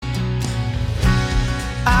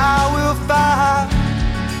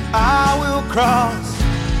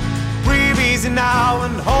easy now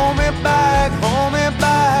and hold me back, hold me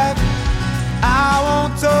back. I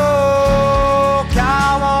won't talk,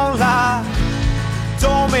 I won't lie.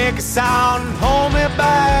 Don't make a sound and hold me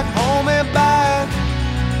back, hold me back.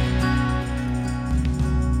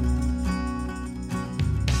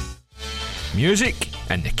 Music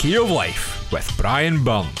in the Key of Life with Brian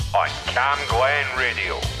Byrne on Cam Glen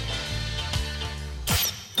Radio.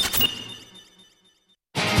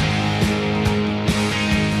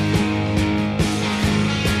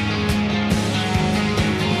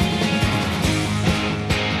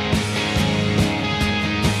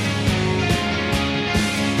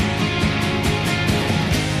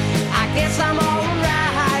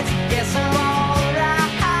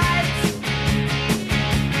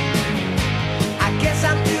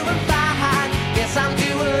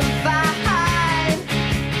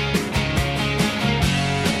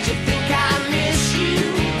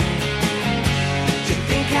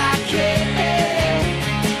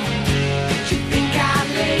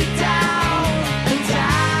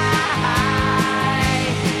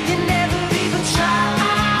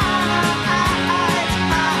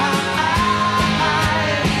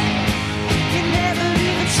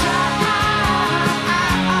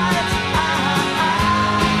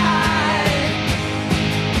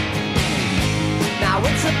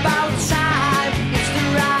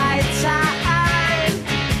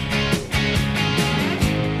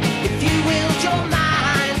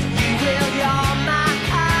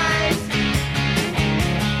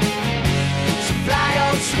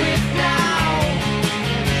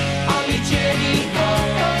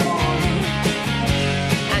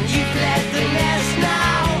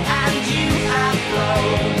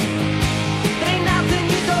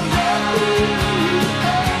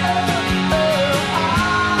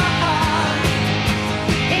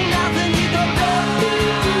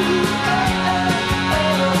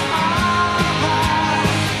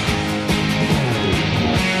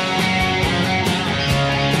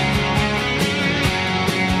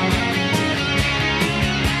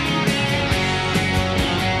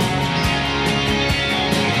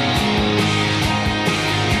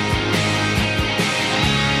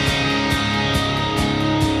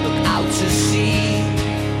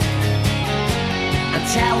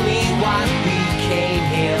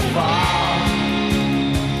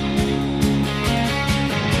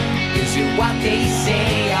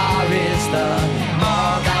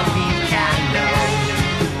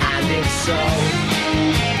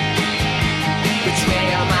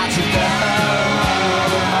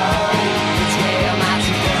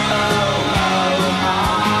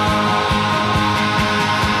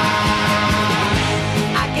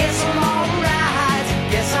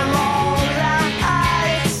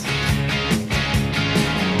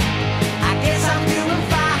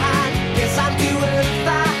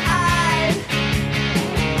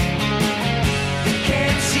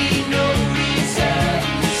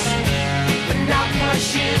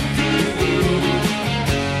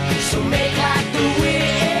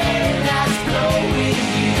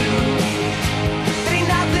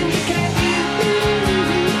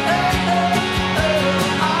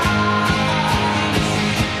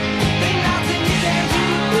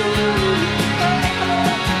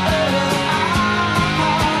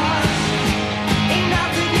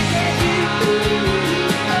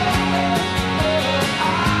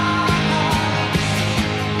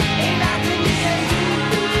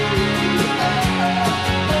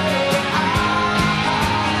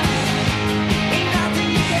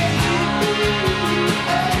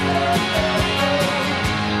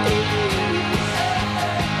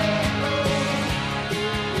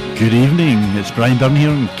 Good evening, it's Brian Byrne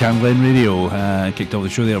here on Cam Glen Radio. Kicked off the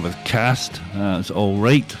show there with Cast, it's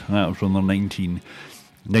Alright, that was from their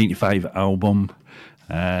 1995 album,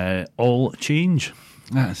 All Change.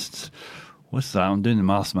 What's that, I'm doing the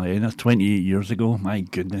maths in my head, that's 28 years ago, my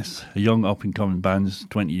goodness. A young up and coming band's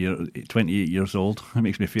 28 years old, it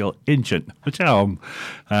makes me feel ancient, which I am.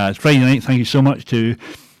 It's Friday night, thank you so much to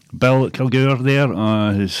Bill Kilgour there,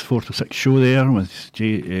 his 4 to 6 show there with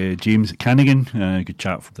James Cannigan, good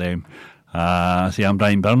chat for them. I'm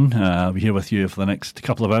Brian Byrne, I'll be here with you for the next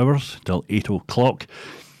couple of hours till 8 o'clock.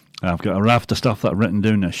 I've got a raft of stuff that I've written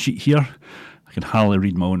down on a sheet here. I can hardly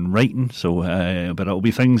read my own writing, but it'll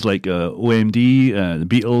be things like OMD, the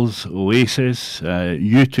Beatles, Oasis,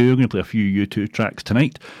 U2. I'm going to play a few U2 tracks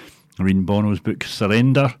tonight. I'm reading Bono's book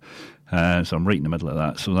Surrender, so I'm right in the middle of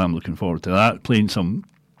that, so I'm looking forward to that. Playing some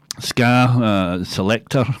ska,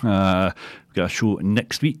 Selector. We've got a show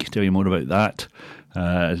next week, tell you more about that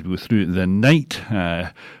as we go through the night.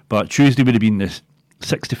 But Tuesday would have been the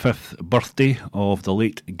 65th birthday of the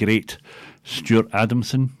late great Stuart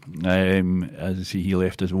Adamson, as he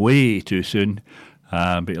left us way too soon,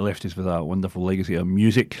 but he left us with a wonderful legacy of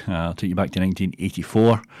music. I'll take you back to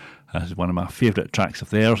 1984. This is one of my favourite tracks of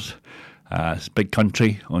theirs. It's Big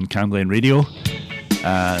Country on Cam Glen Radio,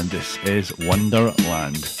 and this is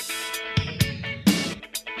Wonderland.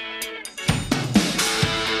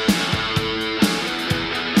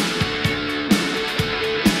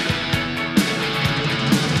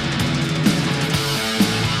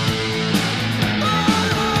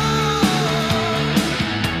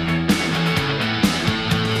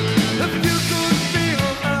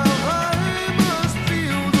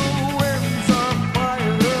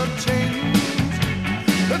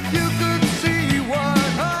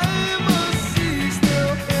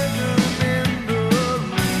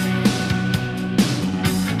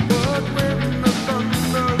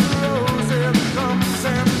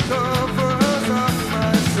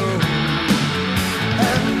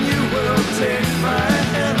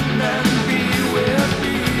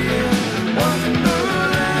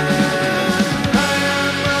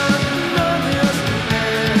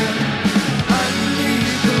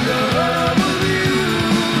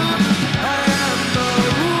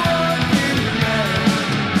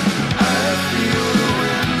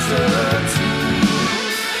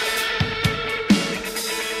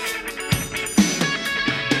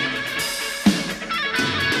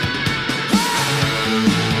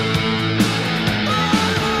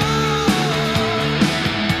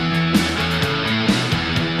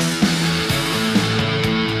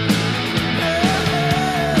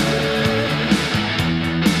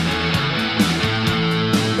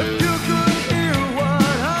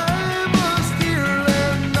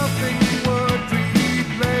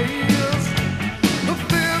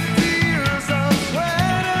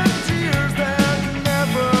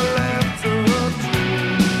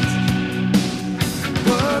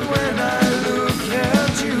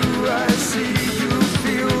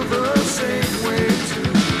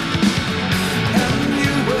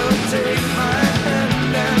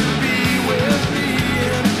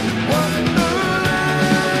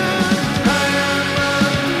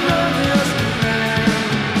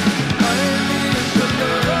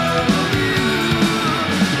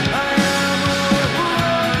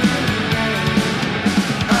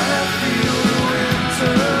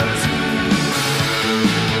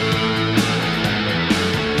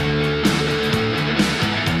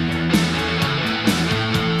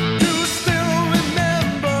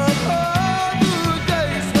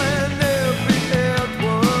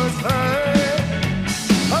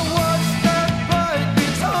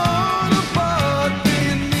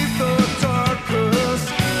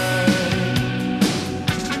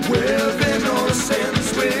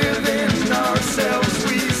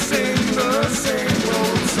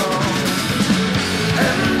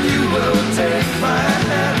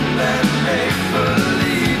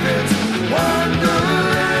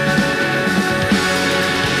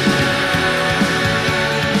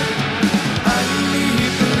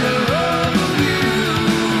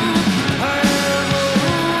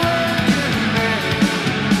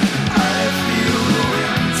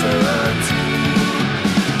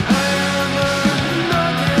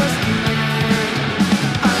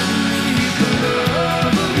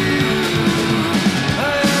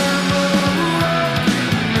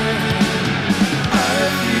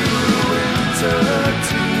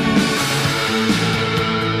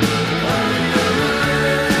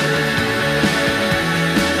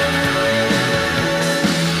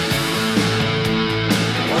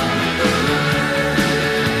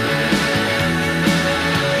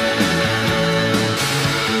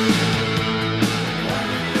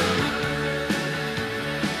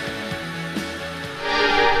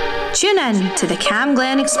 Tune in to the Cam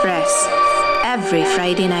Glen Express every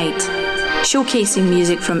Friday night, showcasing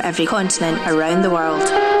music from every continent around the world.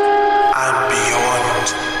 And beyond.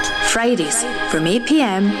 Fridays from 8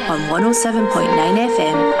 p.m. on 107.9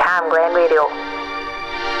 FM. Cam Glen Radio.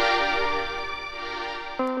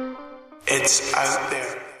 It's out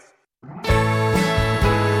there.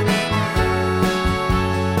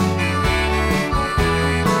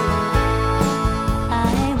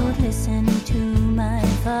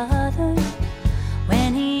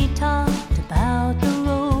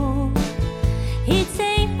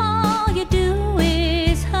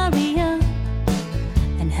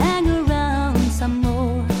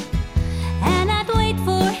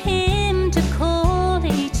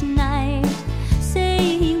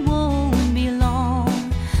 Say he won't be long.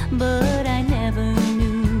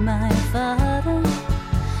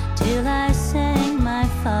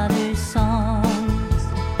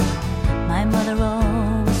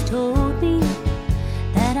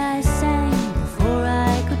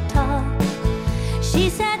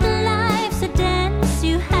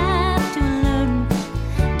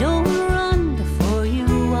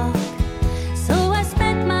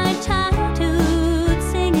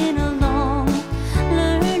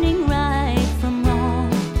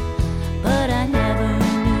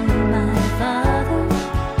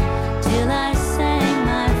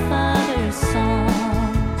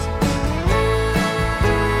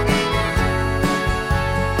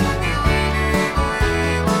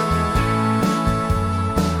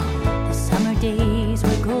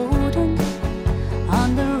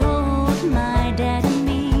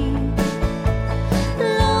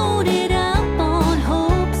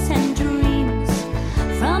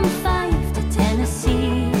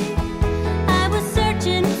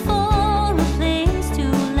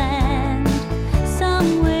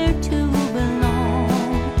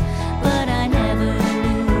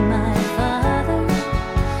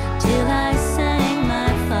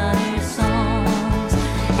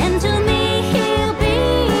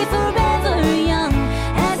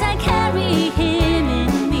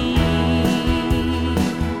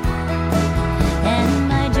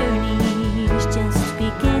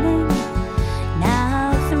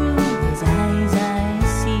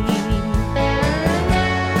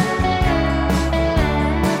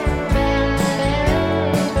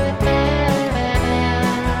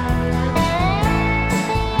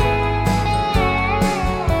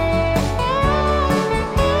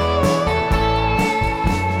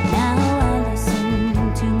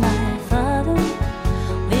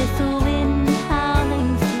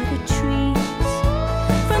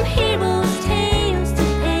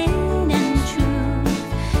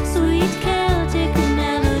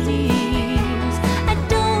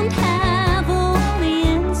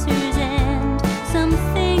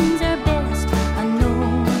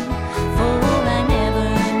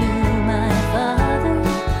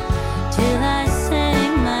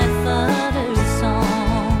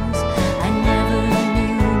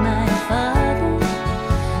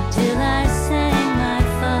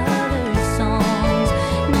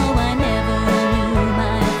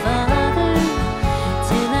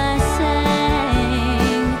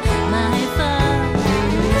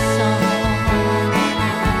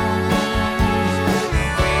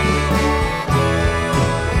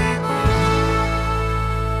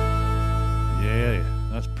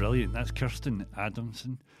 brilliant. That's Kirsten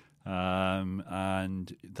Adamson.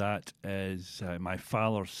 And that is My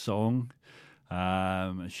Father's Song.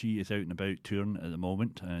 She is out and about touring at the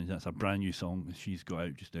moment, and that's a brand new song that she's got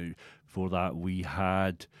out just now. Before that, we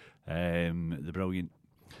had the brilliant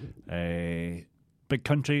Big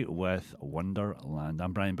Country with Wonderland.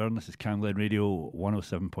 I'm Brian Byrne. This is Cam Glen Radio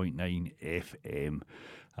 107.9 FM.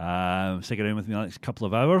 Stick around with me the next couple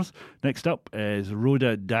of hours. Next up is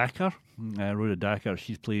Rhoda Dakar. Rhoda Dakar,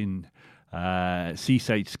 she's playing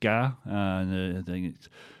Seaside Ska, and I think it's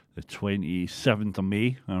the 27th of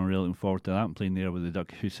May. I'm really looking forward to that. I'm playing there with the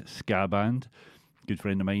Duckhouse Ska Band. Good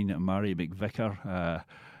friend of mine, Mary McVicker,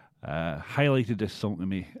 highlighted this song to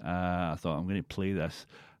me. I thought, I'm going to play this.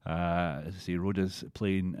 As I say, Rhoda's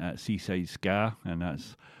playing Seaside Ska, and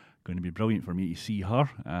that's going to be brilliant for me to see her,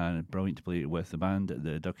 and brilliant to play it with the band,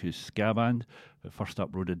 the Duckhouse Ska Band. But first up,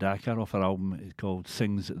 Rhoda Dakar off her album is called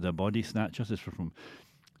Sings the Body Snatchers. This was from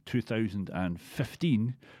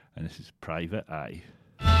 2015, and this is Private Eye.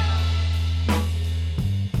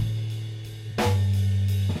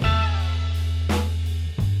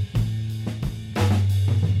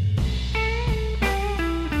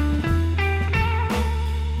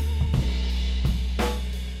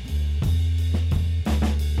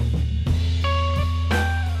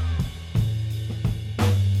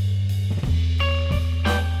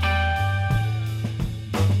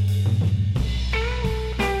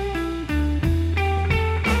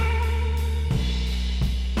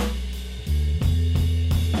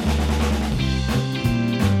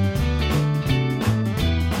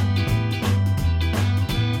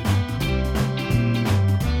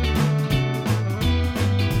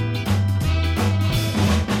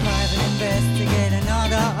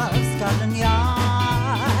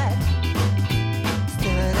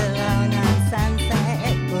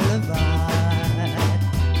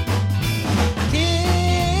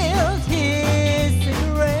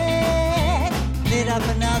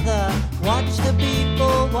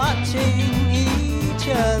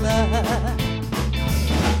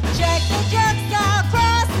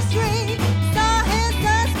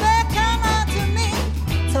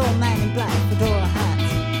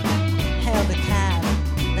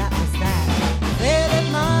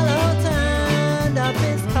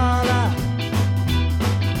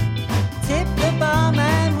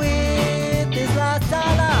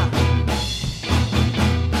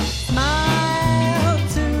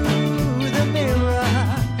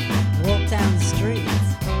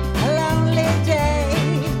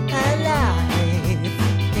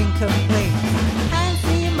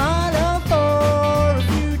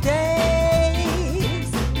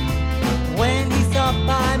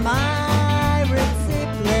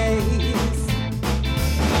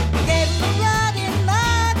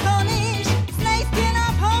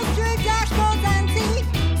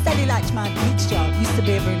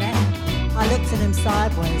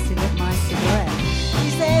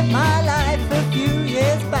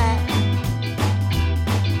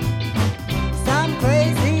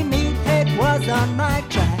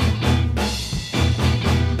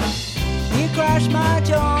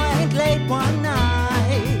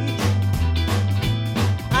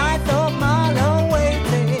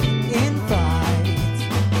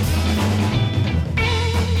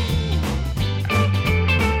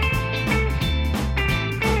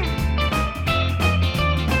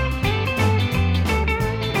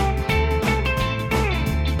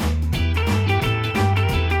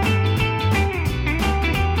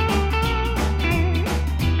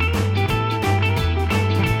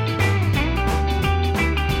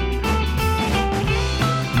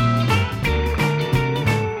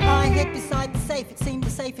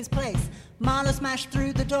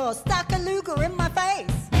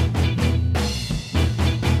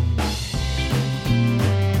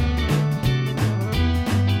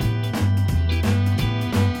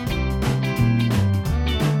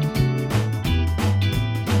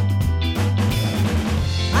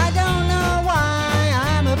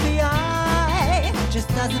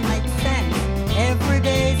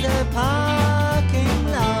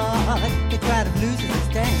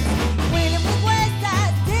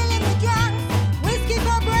 Whiskey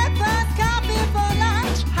for breakfast, coffee for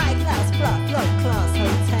lunch.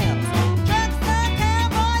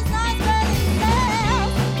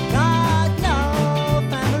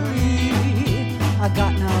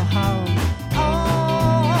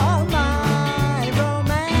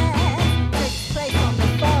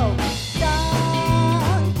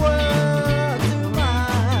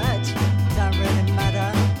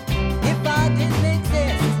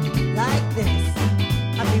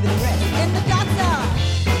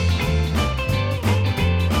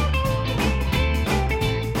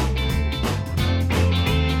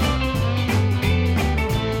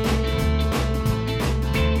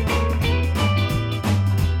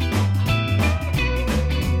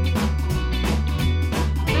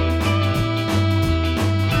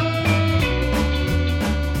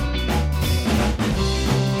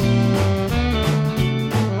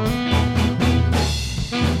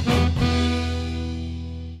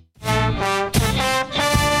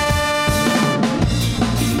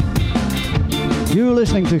 You're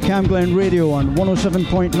listening to Cam Glen Radio on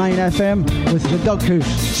 107.9 FM with the Doghouse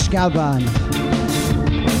Ska Band.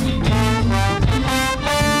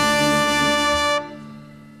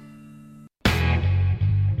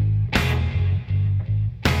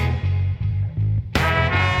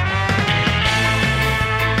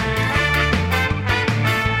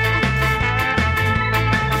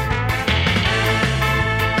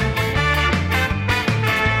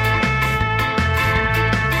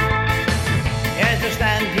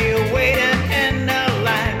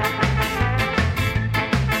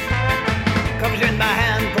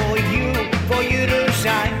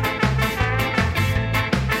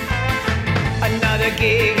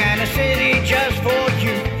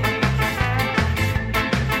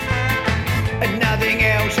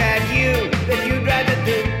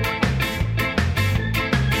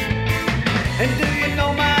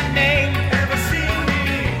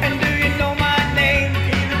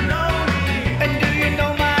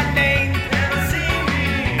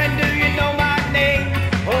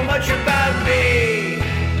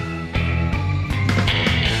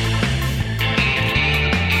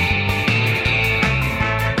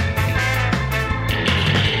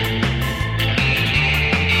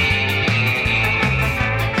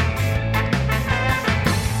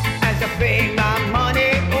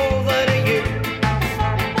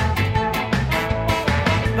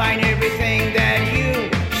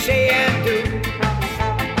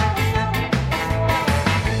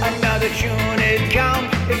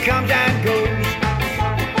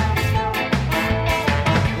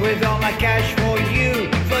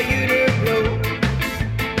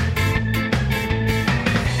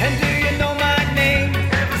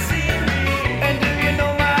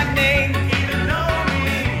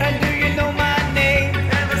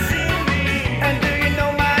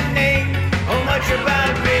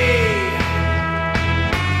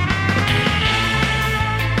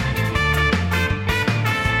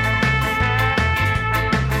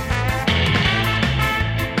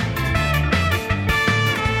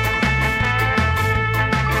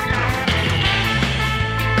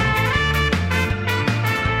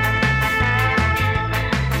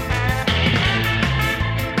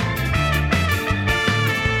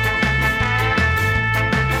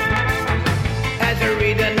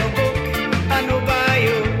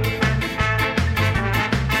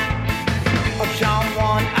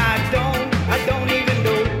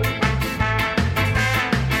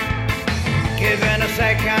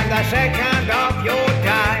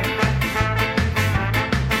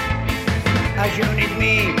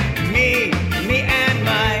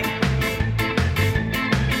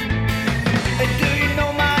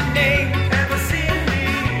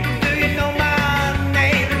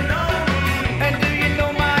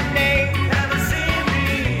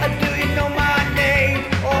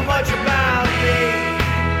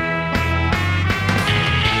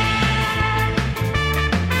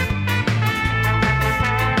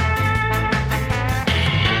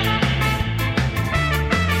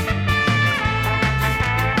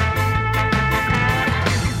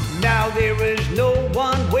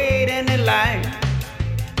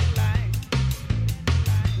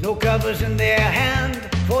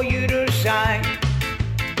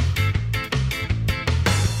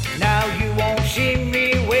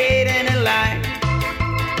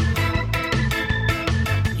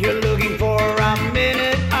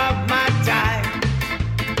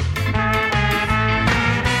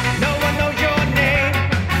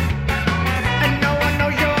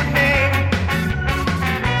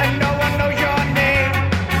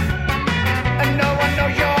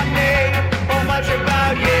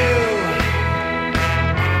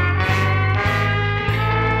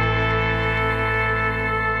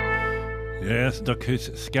 Doghouse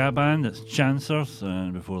Ska Band, it's Chancers,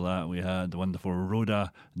 and before that we had the wonderful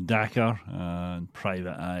Rhoda Dakar and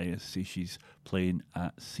Private Eye. See, she's playing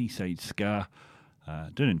at Seaside Ska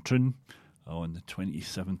down in Troon on the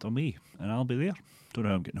 27th of May, and I'll be there. Don't know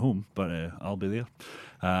how I'm getting home, but I'll be there.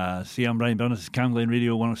 See, I'm Brian Byrne. This is Cam Glen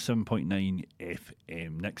Radio 107.9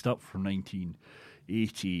 FM. Next up from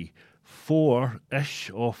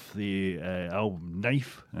 1984-ish off the album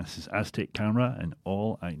Knife. This is Aztec Camera, and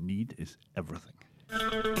All I Need Is Everything.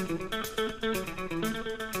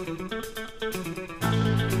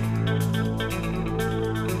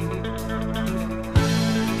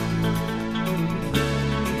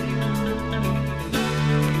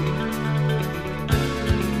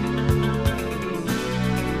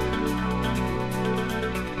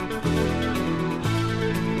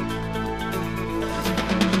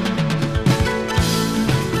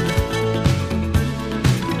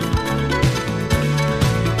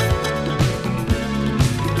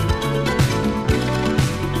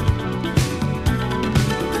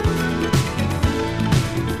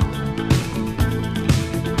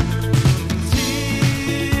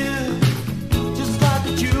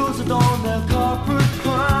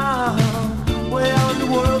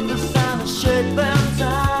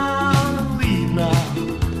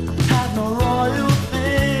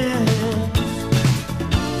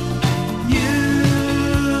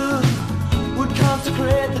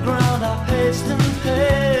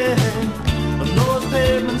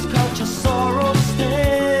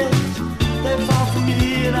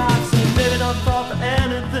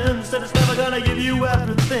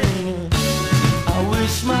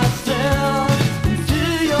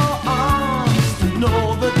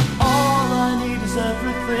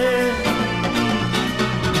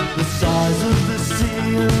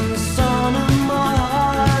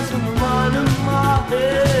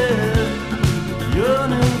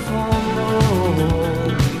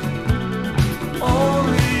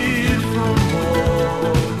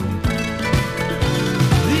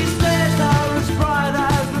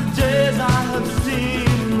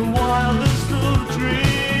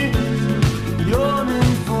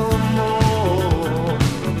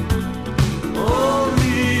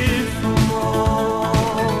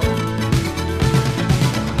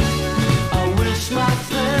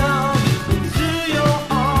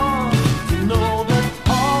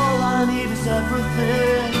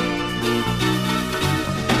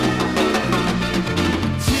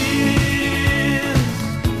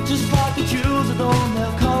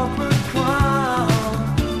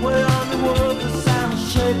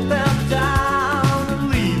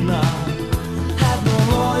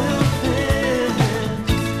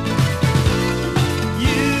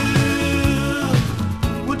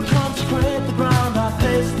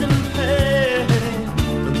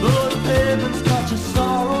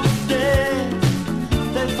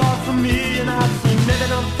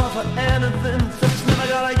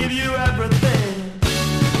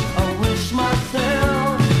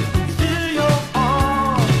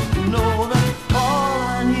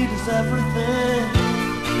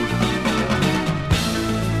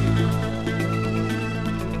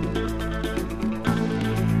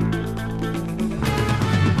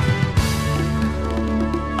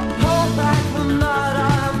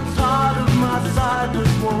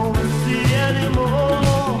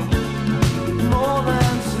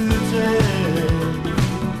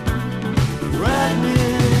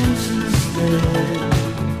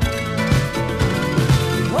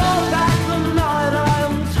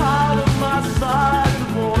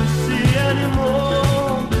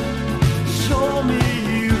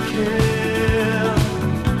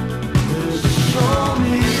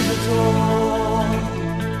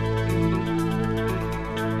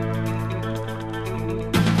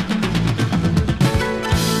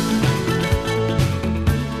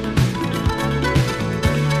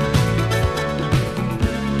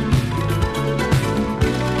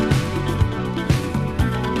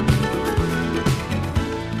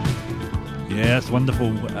 Yeah, that's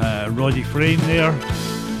wonderful. Roddy Frame there.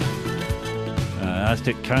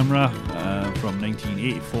 Aztec Camera from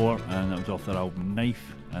 1984, and that was off their album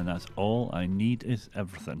Knife, and that's All I Need Is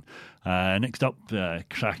Everything. Next up,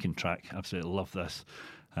 cracking track. Absolutely love this.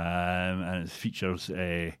 And it features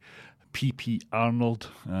P.P.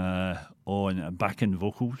 Arnold on backing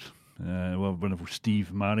vocals. Wonderful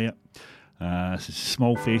Steve Marriott. This is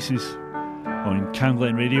Small Faces on Cam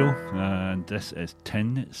Glen Radio, and this is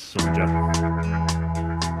Tin Soldier.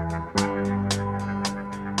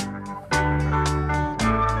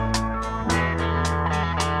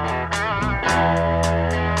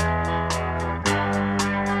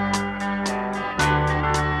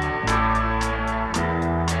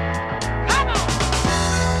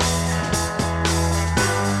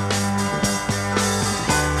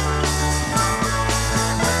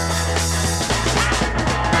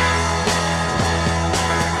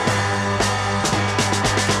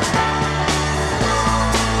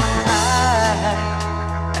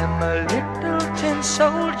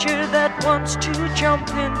 Wants to jump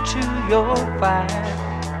into your fire.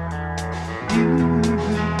 You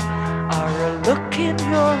are a look in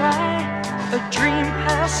your eye, a dream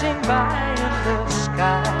passing by in the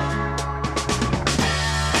sky.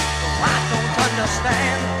 I don't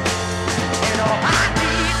understand, and all I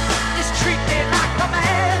need is treat me like a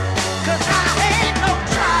man, 'cause I ain't no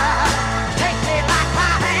child, take me like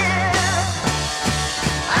I am.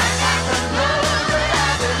 I got to know that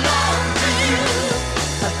I belong to you.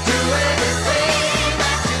 I do anything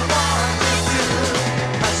that you want me to.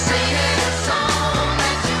 I sing any song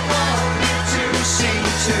that you want me to sing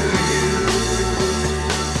to you.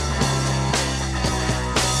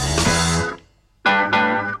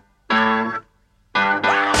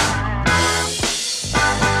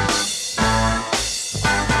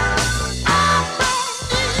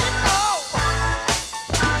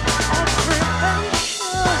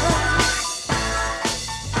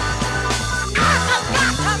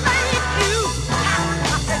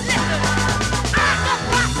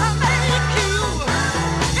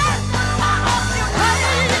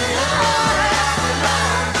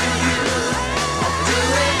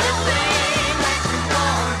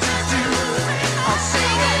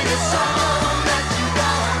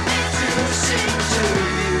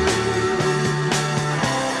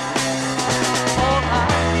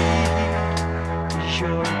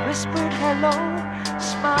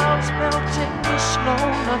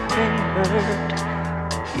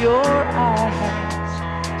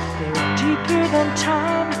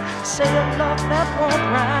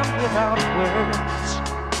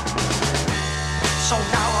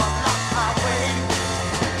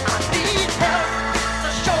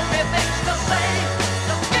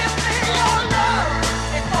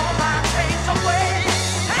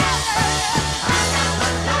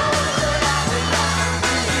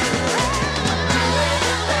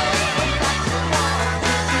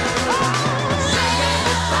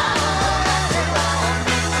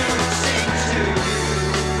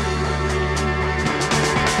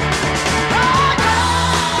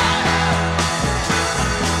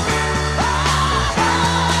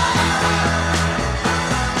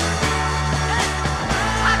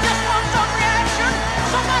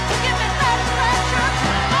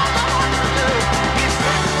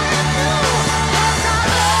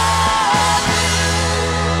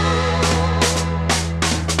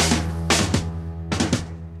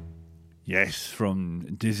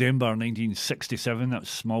 From December 1967, that's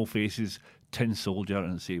Small Faces, Tin Soldier,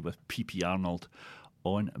 and say with P.P. Arnold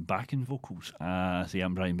on backing vocals.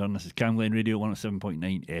 I'm Brian Byrne. This is Cam Glen Radio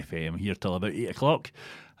 107.9 FM, here till about 8 o'clock,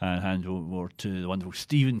 and hand over to the wonderful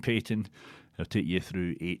Stephen Payton. He'll take you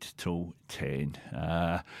through 8 till 10.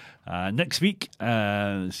 Next week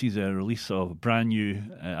sees a release of a brand new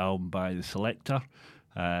album by The Selector.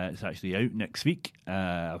 It's actually out next week.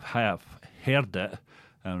 I have heard it.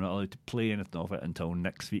 I'm not allowed to play anything of it until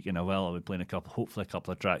next week, and I'll be playing hopefully a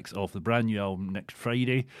couple of tracks off the brand new album next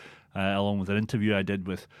Friday, along with an interview I did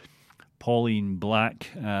with Pauline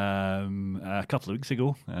Black a couple of weeks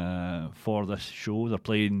ago for this show. They're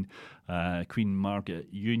playing Queen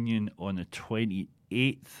Margaret Union on the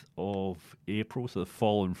 28th of April, so the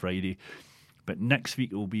following Friday. But next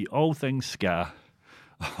week will be all things ska.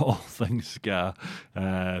 All things ska,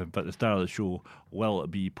 but the star of the show will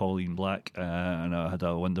be Pauline Black, and I had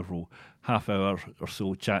a wonderful half hour or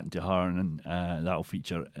so chatting to her, and that'll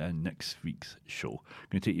feature in next week's show. I'm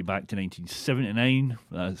going to take you back to 1979,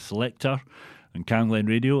 Selector on Cam Glen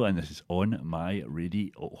Radio, and this is On My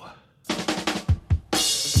Radio.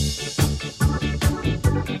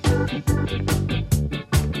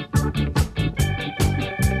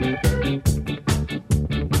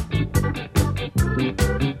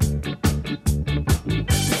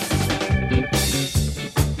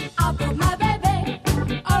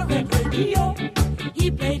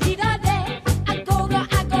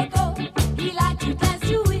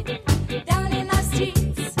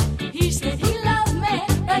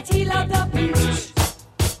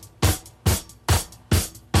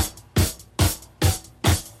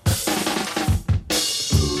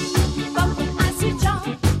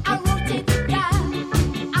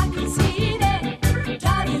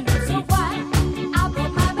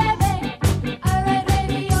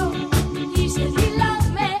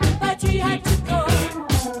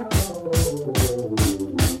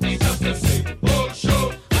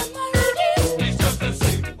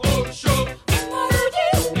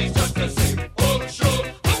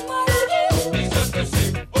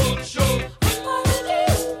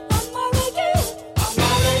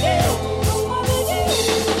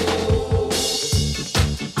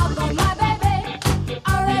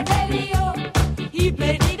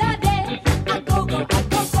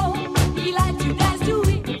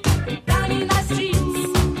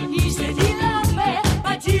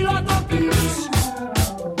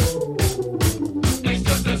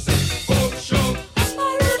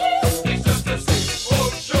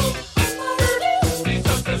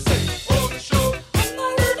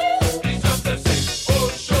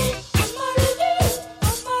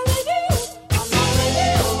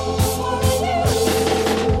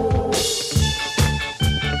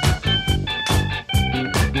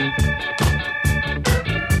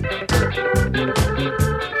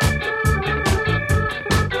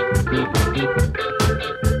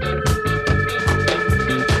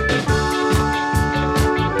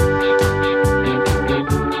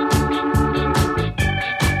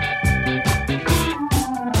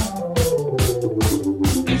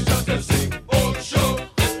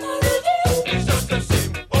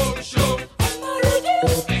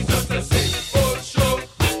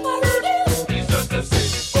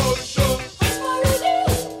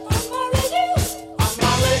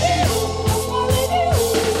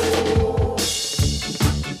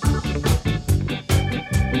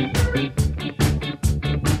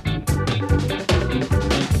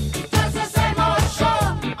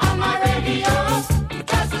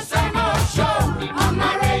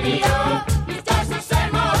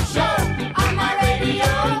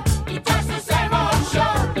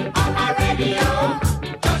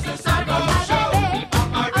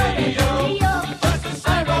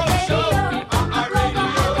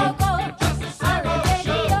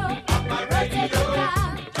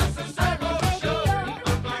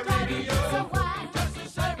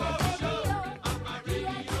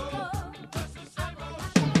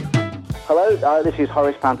 Hello, this is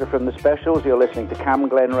Horace Panther from The Specials. You're listening to Cam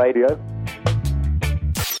Glen Radio.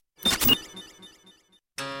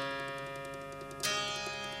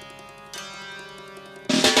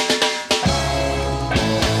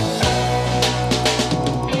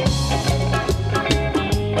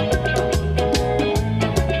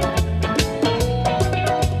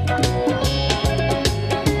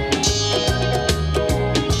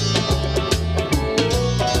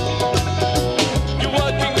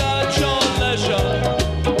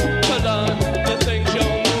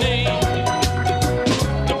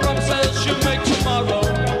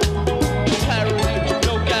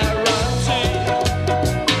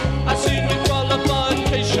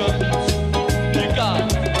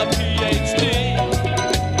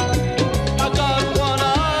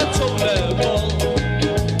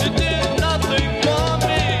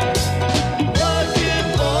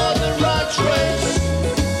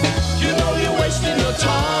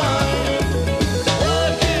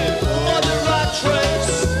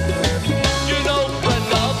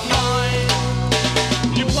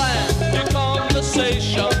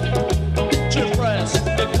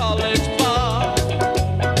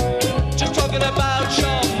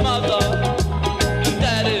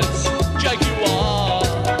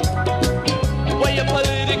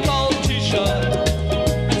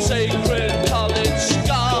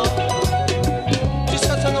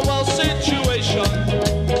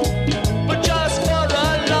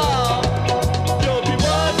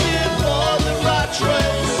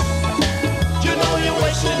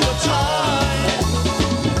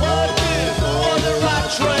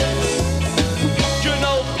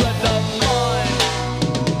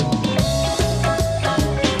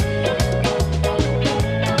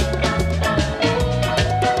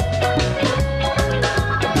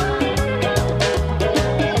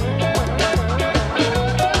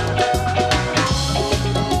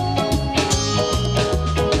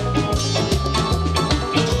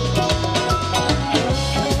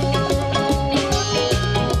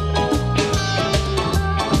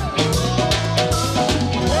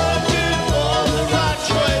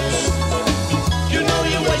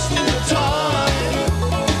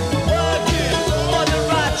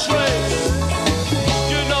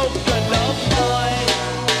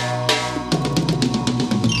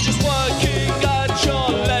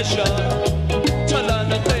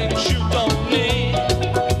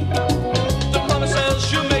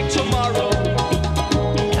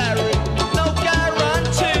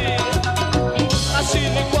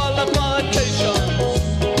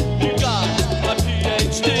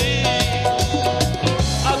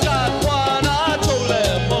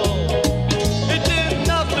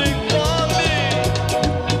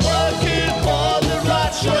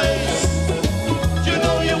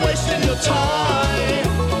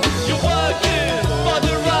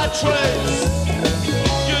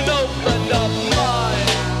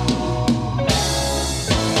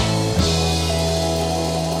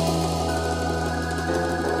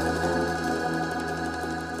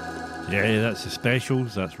 That's the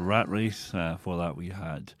Specials, that's Rat Race. For that we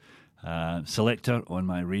had Selector on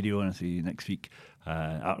my radio, and I see next week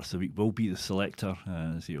Artist of the Week will be the Selector,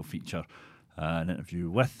 as he'll feature an interview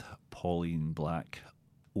with Pauline Black,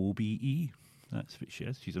 OBE. That's what she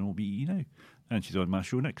is. She's an OBE now, and she's on my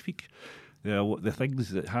show next week. The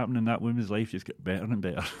things that happen in that woman's life just get better and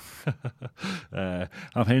better.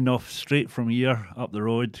 I'm heading off straight from here up the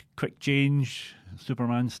road, quick change,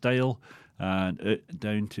 Superman style, and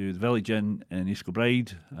down to the Village Inn in East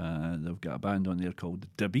Kilbride. They've got a band on there called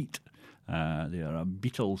The Beat. They are a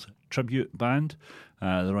Beatles tribute band.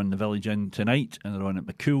 They're on the Village Inn tonight, and they're on at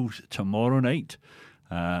McCool's tomorrow night.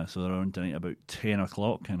 So they're on tonight about 10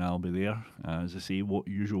 o'clock, and I'll be there. As I say, what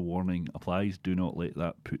usual warning applies. Do not let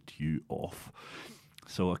that put you off.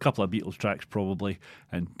 So a couple of Beatles tracks probably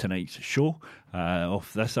in tonight's show.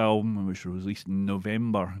 Off this album, which was released in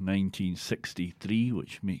November 1963,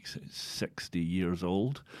 which makes it 60 years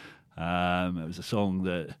old. It was a song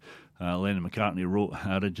that Lennon McCartney wrote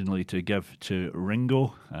originally to give to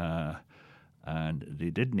Ringo. And they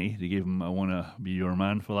didn't. They gave him I Wanna Be Your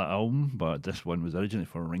Man for that album, but this one was originally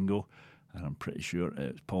for Ringo, and I'm pretty sure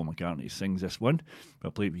it's Paul McCartney who sings this one. But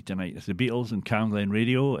I'll play it for you tonight. It's the Beatles and Cam Glen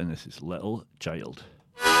Radio, and this is Little Child.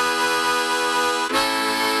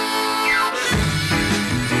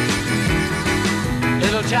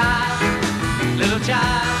 Little child, little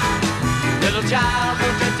child, little child,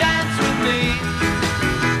 won't you dance with me?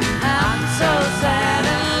 I'm so sad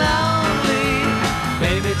and lonely,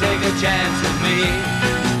 baby, take a chance with me.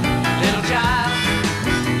 Little child,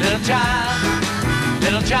 little child,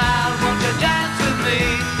 little child, won't you dance with me?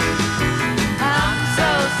 I'm so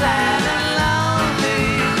sad and lonely,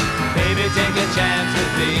 baby, take chance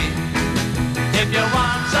with me. If you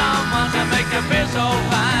want someone to make you feel so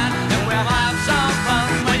fine, then we'll have some fun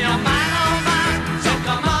when you're mine, oh mine. So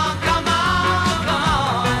come on, come on, come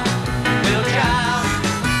on. Little child,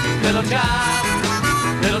 little child,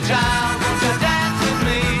 little child, won't you dance with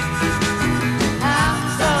me? I'm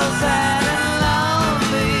so sad and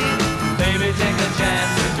lonely. Baby, take a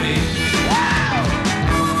chance with me.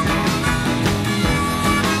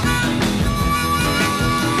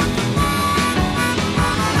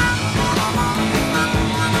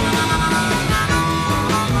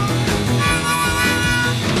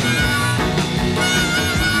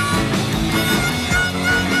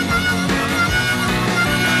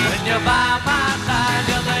 By my side,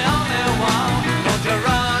 you're the only one. Don't you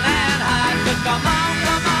run and hide, 'cause come on,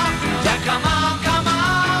 come on, yeah, come on, come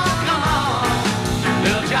on, come on.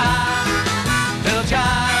 Little child, little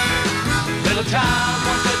child, little child,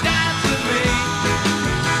 won't you dance with me?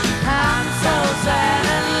 I'm so sad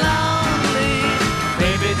and lonely.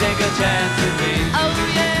 Baby, take a chance with me. Oh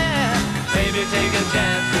yeah, baby, take a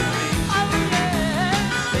chance with me. Oh yeah,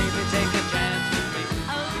 baby, take a chance with me.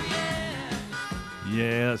 Oh yeah.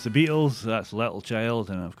 Yeah, that's the Beatles, that's Little Child,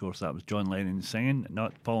 and of course that was John Lennon singing,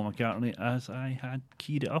 not Paul McCartney, as I had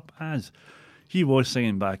keyed it up as. He was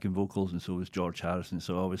singing back in vocals, and so was George Harrison,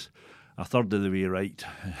 so I was a third of the way right.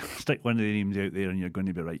 Stick one of the names out there and you're going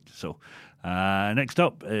to be right. So, next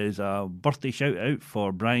up is a birthday shout out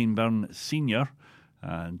for Brian Byrne Sr.,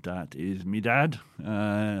 and that is me dad.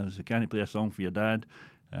 So can you play a song for your dad?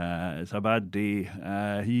 It's a bad day.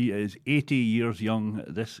 He is 80 years young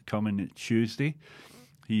this coming Tuesday.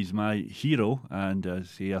 He's my hero, and I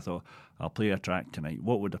thought I'll play a track tonight.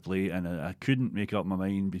 What would I play? And I couldn't make up my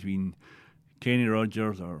mind between Kenny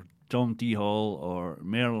Rogers or Tom T. Hall or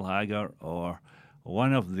Merle Haggard or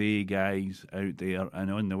one of the guys out there. And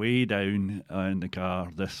on the way down in the car,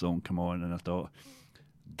 this song came on, and I thought,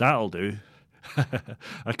 that'll do.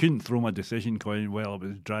 I couldn't throw my decision coin while I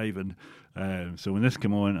was driving, so when this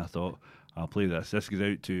came on, I thought I'll play this. This goes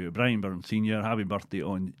out to Brian Byrne Sr. Happy birthday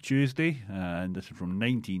on Tuesday, and this is from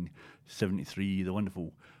 1973. The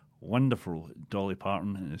wonderful, wonderful Dolly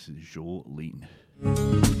Parton, and this is Jolene.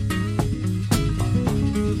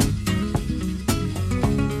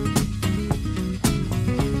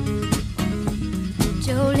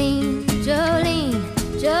 Jolene, Jolene,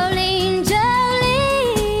 Jolene,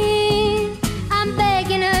 Jolene. I'm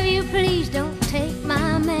begging of you, please don't take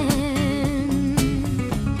my man.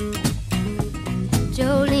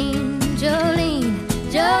 Jolene, Jolene,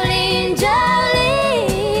 Jolene,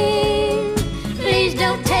 Jolene. Please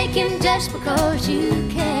don't take him just because you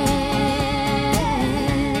can.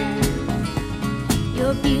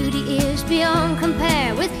 Your beauty is beyond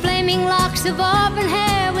compare, with flaming locks of auburn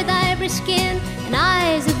hair, with ivory skin and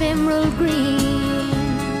eyes of emerald green.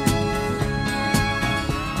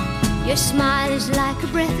 Your smile is like a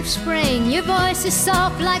breath of spring, your voice is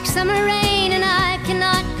soft like summer rain, and I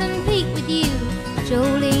cannot compete with you,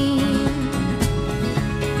 Jolene.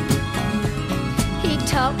 He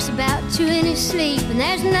talks about you in his sleep, and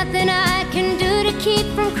there's nothing I can do to keep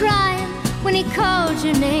from crying when he calls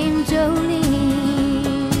your name, Jolene.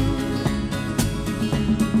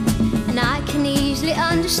 And I can easily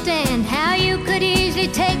understand how you could easily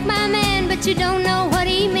take my man, but you don't know what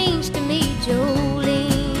he means to me,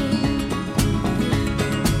 Jolene.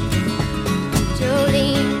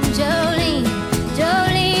 Jolene, Jolene,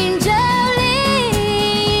 Jolene,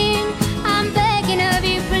 Jolene. I'm begging of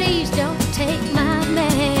you, please don't take my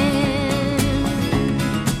man.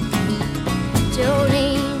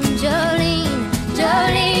 Jolene, Jolene,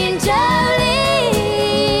 Jolene,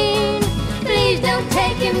 Jolene. Please don't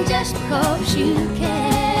take him just because you can.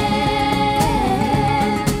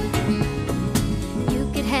 You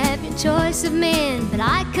could have your choice of men, but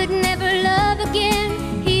I could never love again.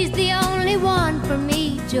 He's the only one for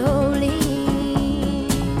me, Jolene.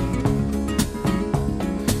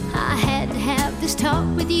 I had to have this talk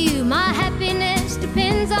with you. My happiness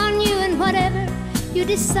depends on you, and whatever you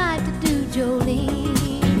decide to do, Jolene.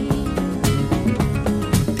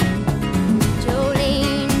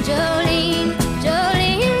 Jolene, Jolene,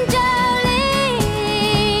 Jolene,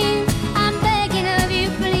 Jolene. I'm begging of you,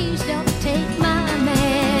 please don't take my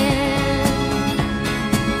man.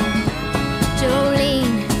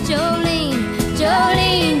 Jolene, Jolene,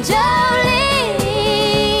 Jolene,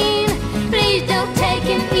 Jolene. Please don't take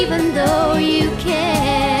him even though you can.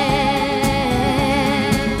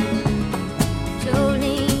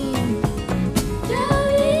 Jolene,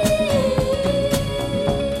 Jolene.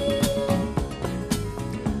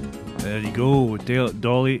 There you go,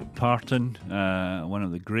 Dolly Parton, one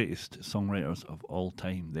of the greatest songwriters of all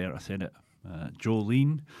time. There, I said it.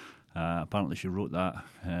 Jolene. Apparently she wrote that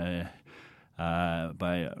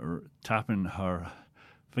by tapping her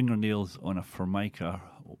fingernails on a Formica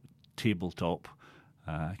tabletop,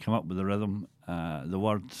 come up with the rhythm, the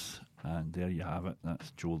words, and there you have it.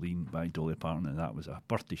 That's Jolene by Dolly Parton, and that was a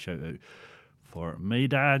birthday shout out for my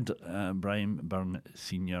dad, Brian Byrne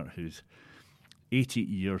Sr., who's 80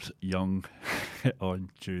 years young on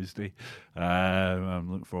Tuesday. I'm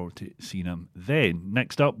looking forward to seeing him then.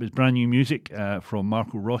 Next up is brand new music from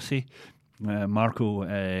Marco Rossi. Marco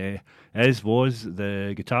was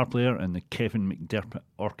the guitar player in the Kevin McDermott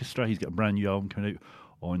Orchestra. He's got a brand new album coming out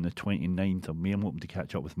on the 29th of May. I'm hoping to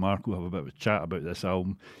catch up with Marco, have a bit of a chat about this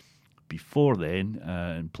album before then,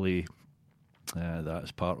 and play that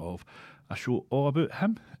as part of a show all about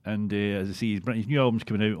him. And as I say, his new album's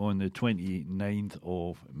coming out on the 29th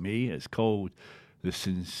of May. It's called The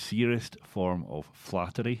Sincerest Form of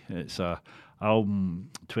Flattery. It's a album,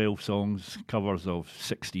 12 songs, covers of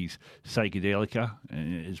 60s psychedelica,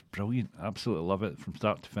 and it is brilliant. Absolutely love it from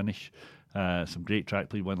start to finish. Some great track,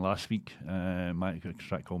 played one last week, a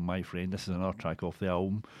track called My Friend. This is another track off the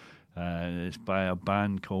album. It's by a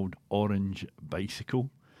band called Orange Bicycle.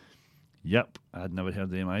 Yep, I'd never heard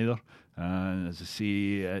of them either. And as I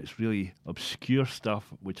say, it's really obscure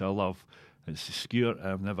stuff, which I love. It's obscure,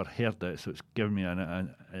 I've never heard it, so it's given me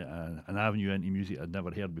an avenue into music I'd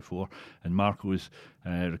never heard before. And Marco's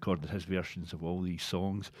recorded his versions of all these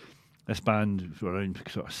songs. This band was around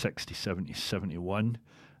sort of 60, 70, 71.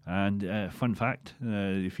 And fun fact,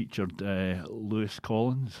 they featured Lewis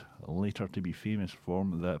Collins, later to be famous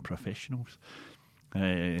from The Professionals.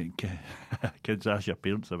 Kids ask your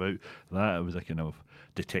parents about that. It was a kind of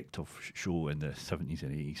detective show in the 70s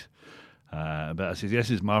and 80s. But I say this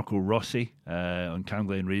is Marco Rossi on Cam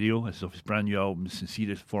Glen Radio. This is off his brand new album,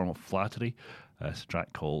 Sincerest Form of Flattery. It's a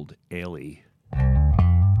track called Ellie.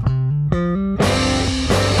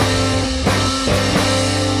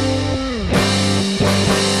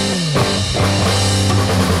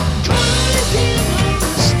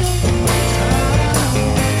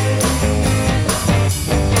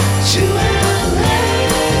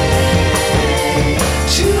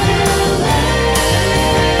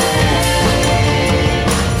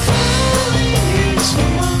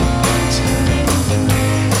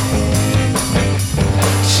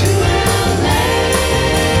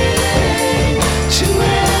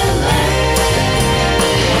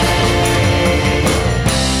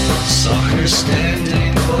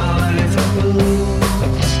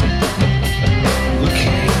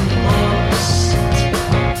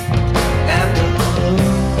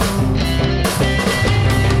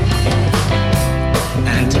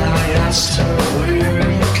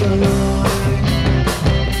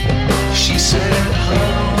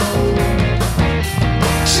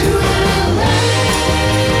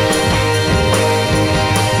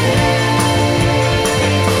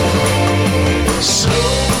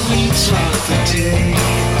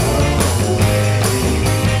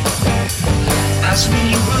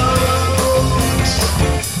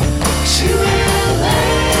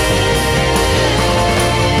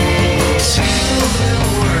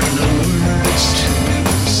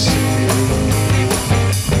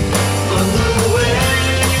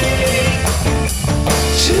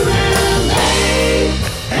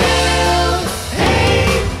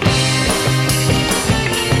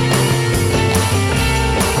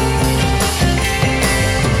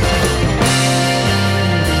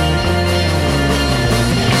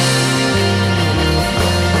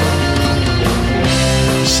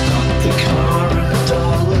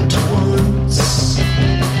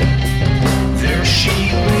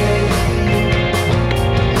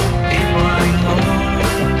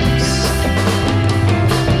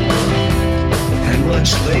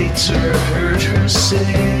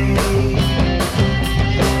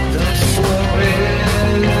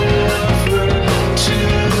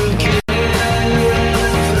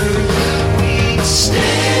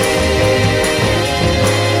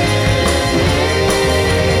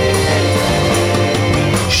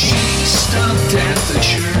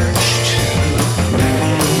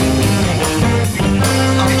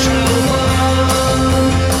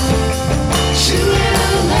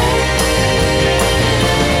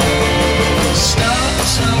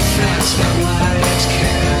 Stop.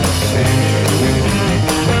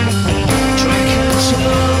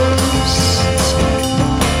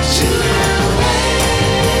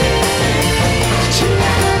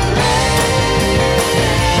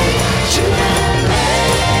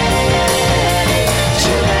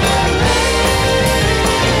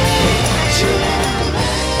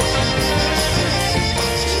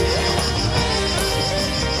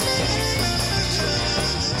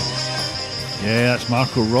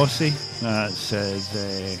 Marco Rossi. It says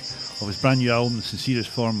of his brand new album, The Sincerest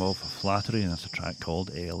Form of Flattery, and that's a track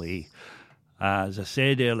called LA. As I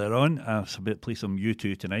said earlier on, I'll play some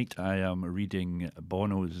U2 tonight. I am reading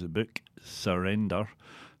Bono's book, Surrender.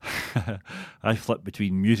 I flip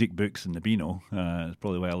between music books and the Beano. It's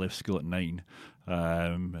probably why I left school at 9.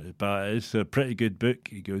 But it's a pretty good book.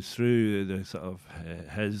 He goes through the sort of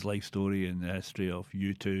his life story and the history of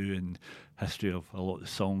U2 and history of a lot of the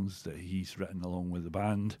songs that he's written along with the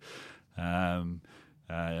band.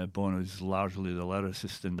 Bono's largely the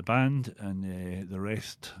lyricist in the band, and the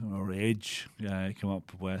rest, or Edge, come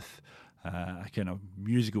up with a kind of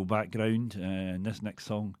musical background. And this next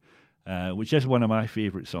song, which is one of my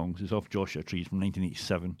favourite songs, is off Joshua Tree from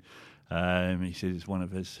 1987. He says it's one of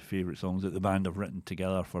his favourite songs that the band have written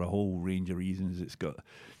together for a whole range of reasons. It's got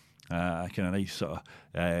a kind of nice sort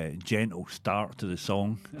of gentle start to the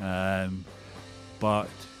song, but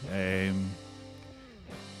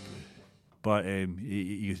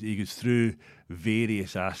he goes through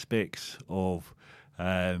various aspects of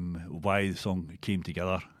why the song came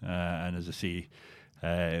together, and as I say,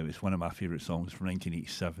 it's one of my favourite songs from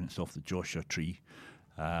 1987. It's off the Joshua Tree,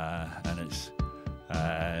 and it's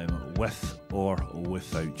With or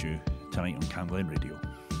Without You, tonight on Cam Glen Radio.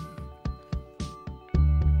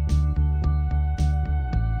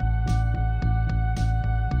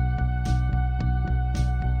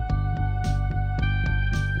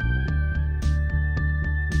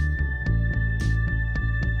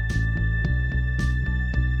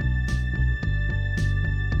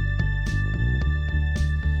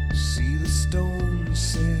 See the stone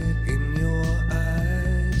set in your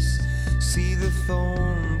eyes, see the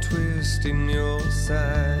thorn twist in your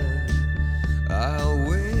side. I'll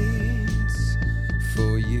wait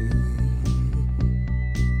for you.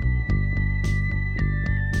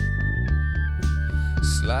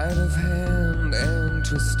 Sleight of hand and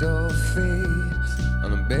twist of fate,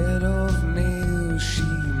 on a bed of nails she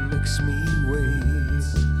makes me wait,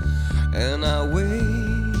 and I wait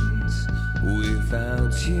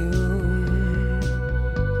without you,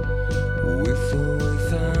 with or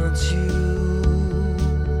without you,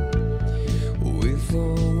 with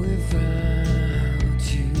or without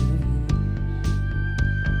you.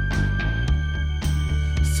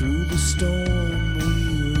 Through the storm we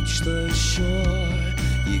reach the shore.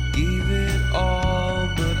 You gave it all,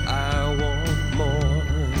 but I want more,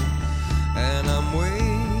 and I'm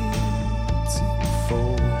waiting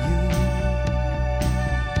for you,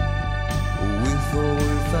 with or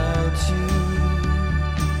without you.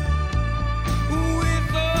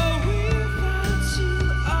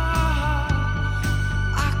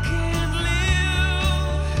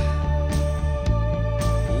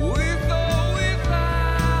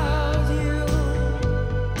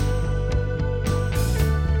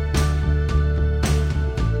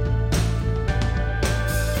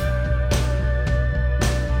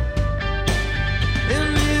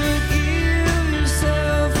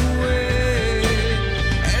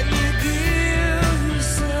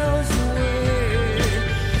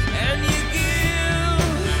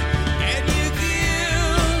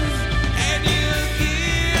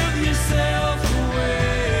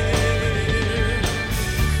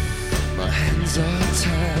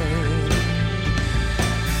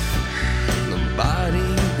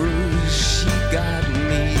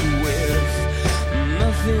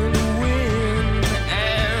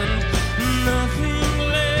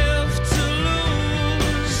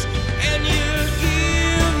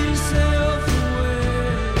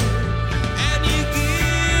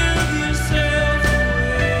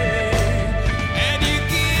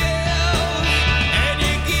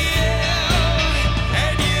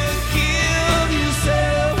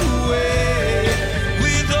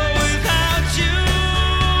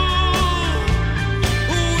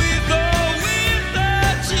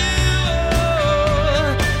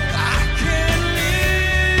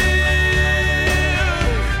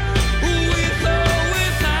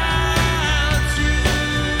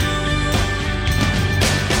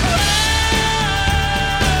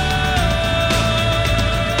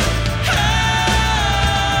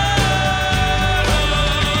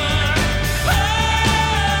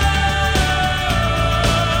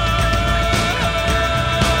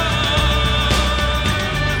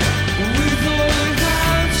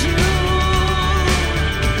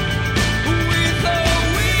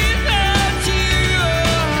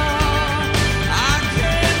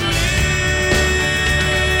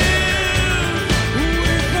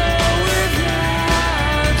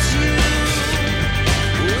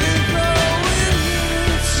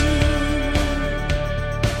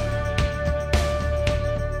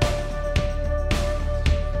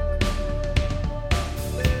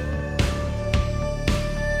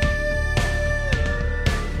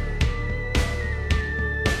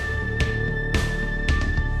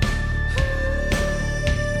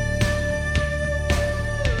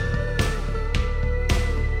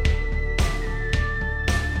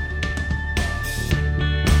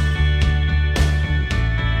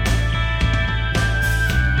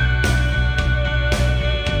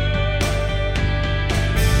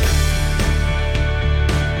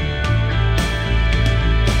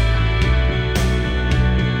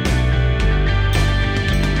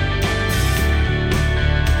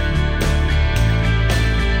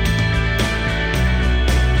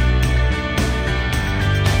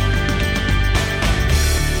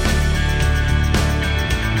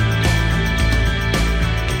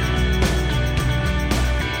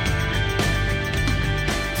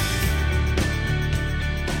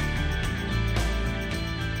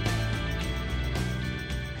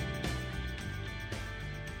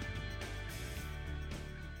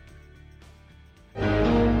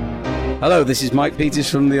 Hello, this is Mike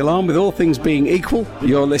Peters from The Alarm. With all things being equal,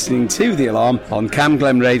 you're listening to The Alarm on Cam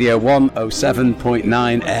Glen Radio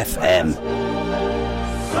 107.9 FM.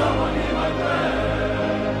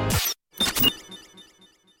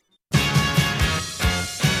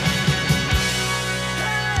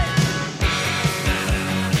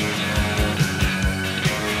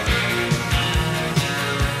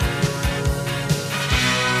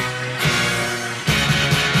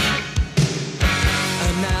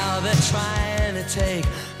 Take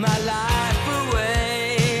my life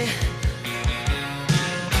away.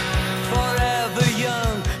 Forever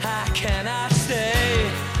young, I cannot stay.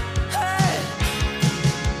 Hey.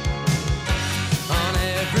 On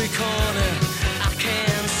every corner, I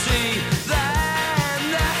can see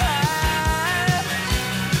them there.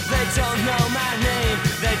 They don't know my name,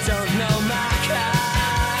 they don't know my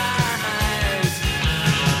kind.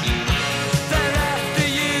 They're after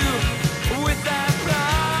you with their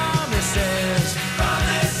promises.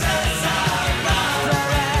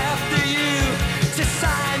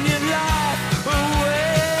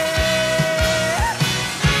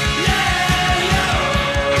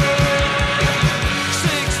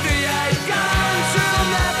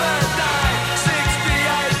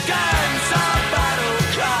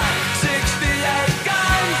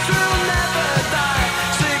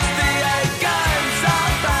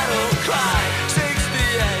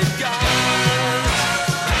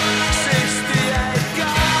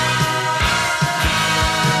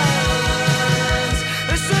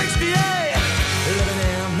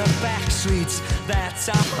 That's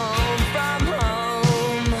our home from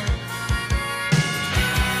home.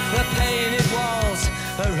 The painted walls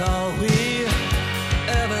are all we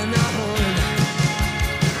ever known.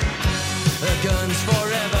 The guns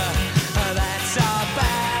forever, that's our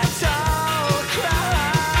battle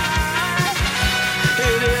cry.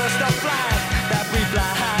 It is the flag that we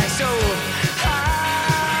fly so high.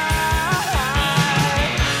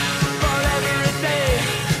 But every day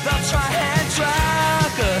they'll try and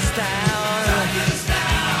drag us down.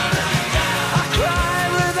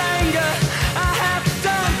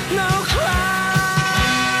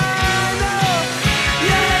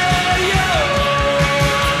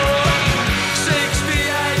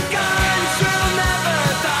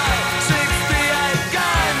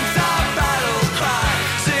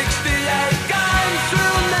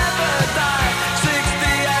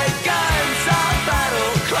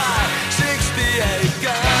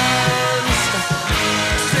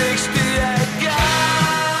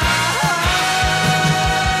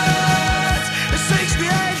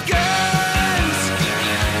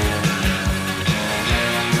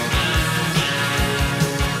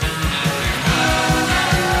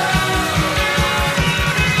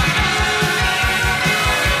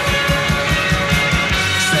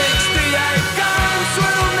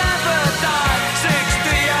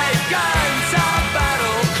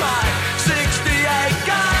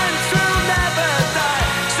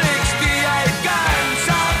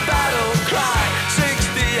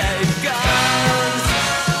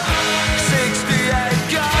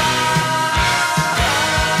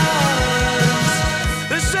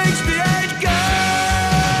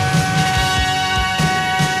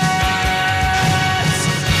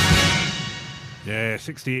 Yeah,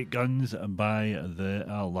 68 Guns by The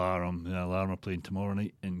Alarm. The Alarm are playing tomorrow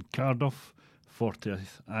night in Cardiff,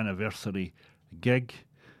 40th anniversary gig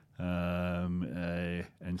in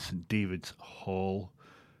St David's Hall.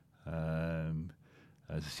 As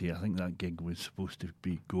I say, I think that gig was supposed to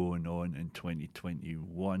be going on in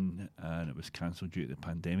 2021 and it was cancelled due to the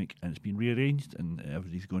pandemic, and it's been rearranged and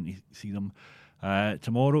everybody's going to see them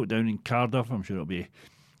tomorrow down in Cardiff. I'm sure it'll be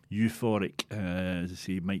euphoric. As I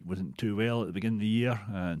say, Mike wasn't too well at the beginning of the year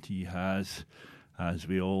and he has, as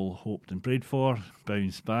we all hoped and prayed for,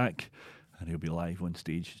 bounced back, and he'll be live on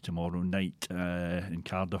stage tomorrow night in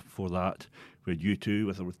Cardiff for that with U2,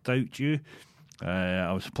 with or without you.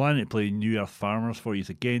 I was planning to play New Earth Farmers for you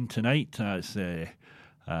again tonight. It's Nigel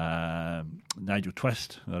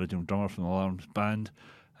Twist, the original drummer from the Alarms band,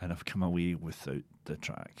 and I've come away without the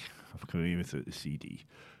track. I've come away without the CD.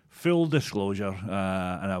 Full disclosure,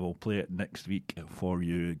 and I will play it next week for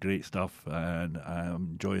you. Great stuff, and I'm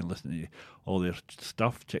enjoying listening to all their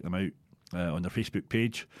stuff. Check them out on their Facebook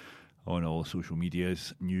page, on all social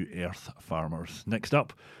medias. New Earth Farmers. Next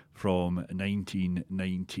up, from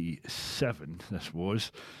 1997, this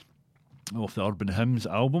was off the Urban Hymns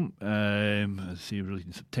album, as I say, released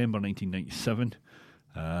in September 1997,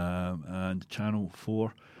 and Channel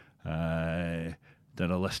 4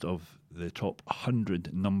 did a list of the top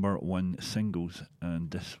 100 number one singles,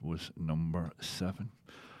 and this was number 7.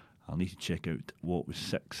 I'll need to check out what was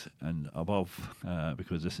 6 and above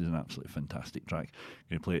because this is an absolutely fantastic track.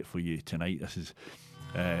 I'm going to play it for you tonight. This is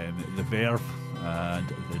The Verve and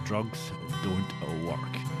The Drugs Don't Work.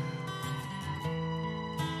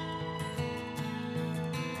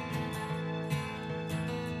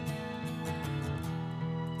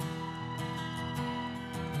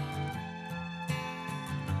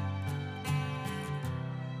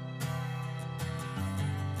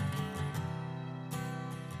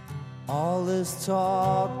 All this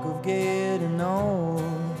talk of getting old,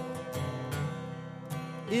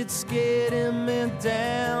 it's getting me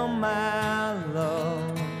down, my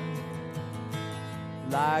love,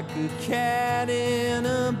 like a cat in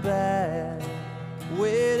a bag,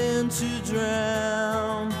 waiting to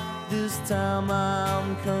drown. This time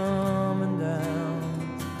I'm coming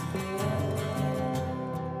down,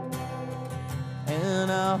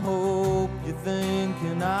 and I hope you're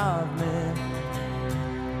thinking of me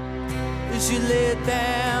as you lay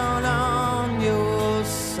down on your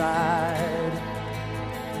side.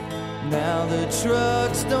 Now the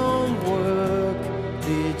drugs don't work,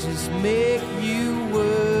 they just make you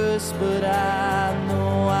worse. But I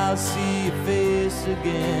know I'll see your face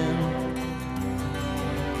again.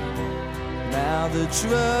 Now the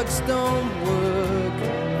drugs don't work,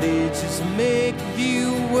 they just make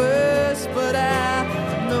you worse. But I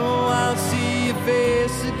know I'll see your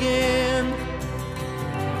face again.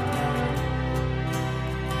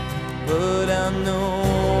 But I know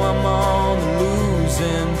I'm on the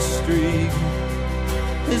losing streak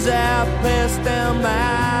as I pass down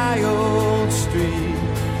my old street.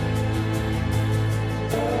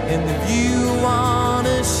 And if you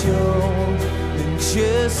wanna show, then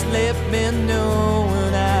just let me know,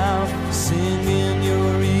 and I'll sing in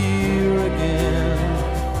your ear again.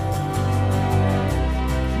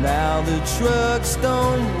 Now the drugs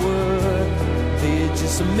don't work, they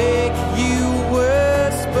just make you worse.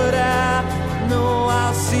 But I know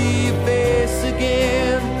I'll see your face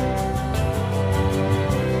again.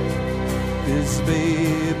 'Cause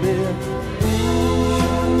baby,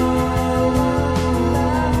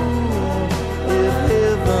 if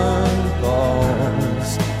heaven calls,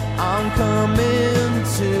 I'm coming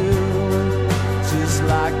to, just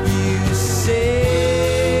like you say.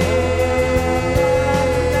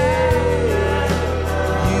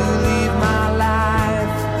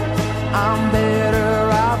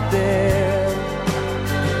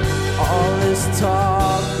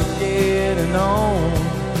 Talk of getting on,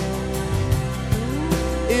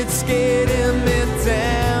 it's getting me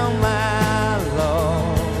down, my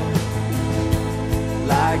love,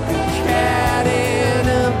 like a cat in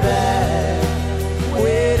a bag,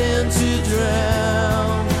 waiting to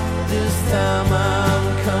drown. This time I'm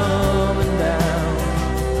coming down.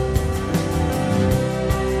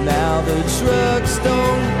 Now the drugs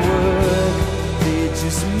don't work, they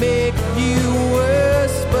just make you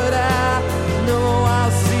worse. But I know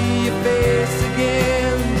I'll see your face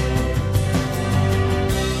again.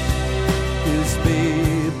 'Cause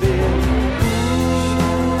baby,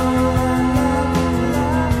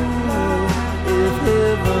 if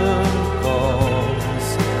heaven calls,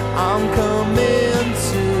 I'm coming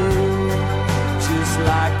to, just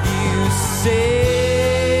like you say.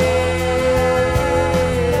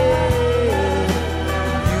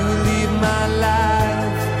 You leave my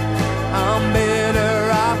life, I'm better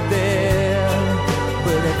off there.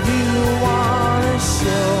 But if you wanna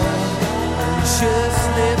show, just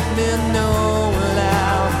let me know, and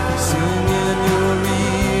I'll sing in your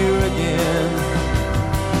ear again.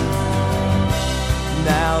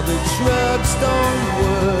 Now the drugs don't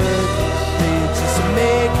work, they just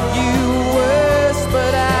make you worse.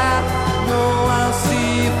 But I know I'll see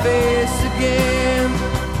your face again.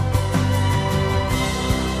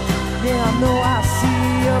 Yeah, I know I'll see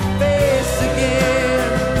your face again.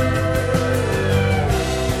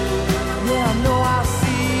 Yeah, I know I'll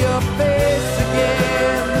see your face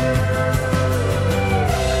again.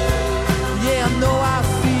 Yeah, I know I'll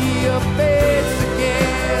see your face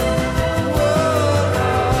again. Whoa.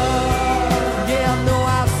 Yeah, I know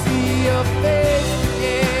I'll see your face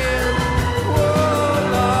again. Whoa.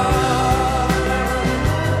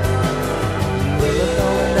 Never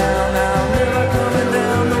coming down now, never coming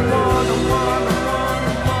down no more, no more, no more,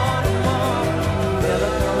 no more, no more. Never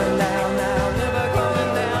coming down now, never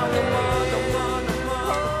coming down no more, no more, no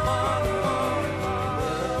more, no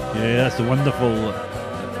more. Yeah, that's the wonderful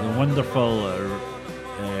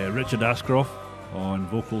Richard Ashcroft on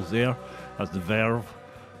vocals there. That's The Verve.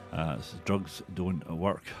 It's Drugs Don't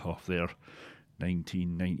Work off their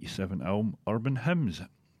 1997 album Urban Hymns.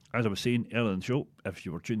 As I was saying earlier in the show, if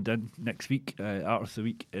you were tuned in, next week, Artist of the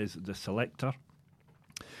Week is The Selector.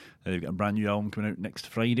 They've got a brand new album coming out next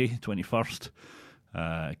Friday, 21st,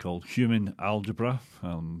 called Human Algebra.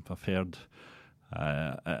 I've heard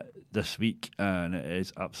this week, and it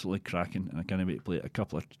is absolutely cracking. And I can't wait to play a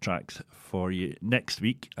couple of tracks for you next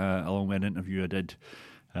week, along with an interview I did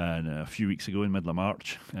a few weeks ago in middle of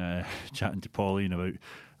March, chatting to Pauline about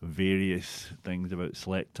various things about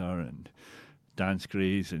Selector and Dance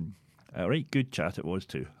Craze, and a right good chat it was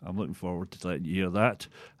too. I'm looking forward to letting you hear that.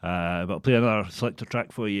 But I'll play another Selector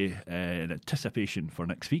track for you in anticipation for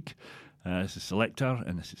next week. This is Selector,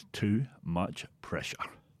 and this is Too Much Pressure.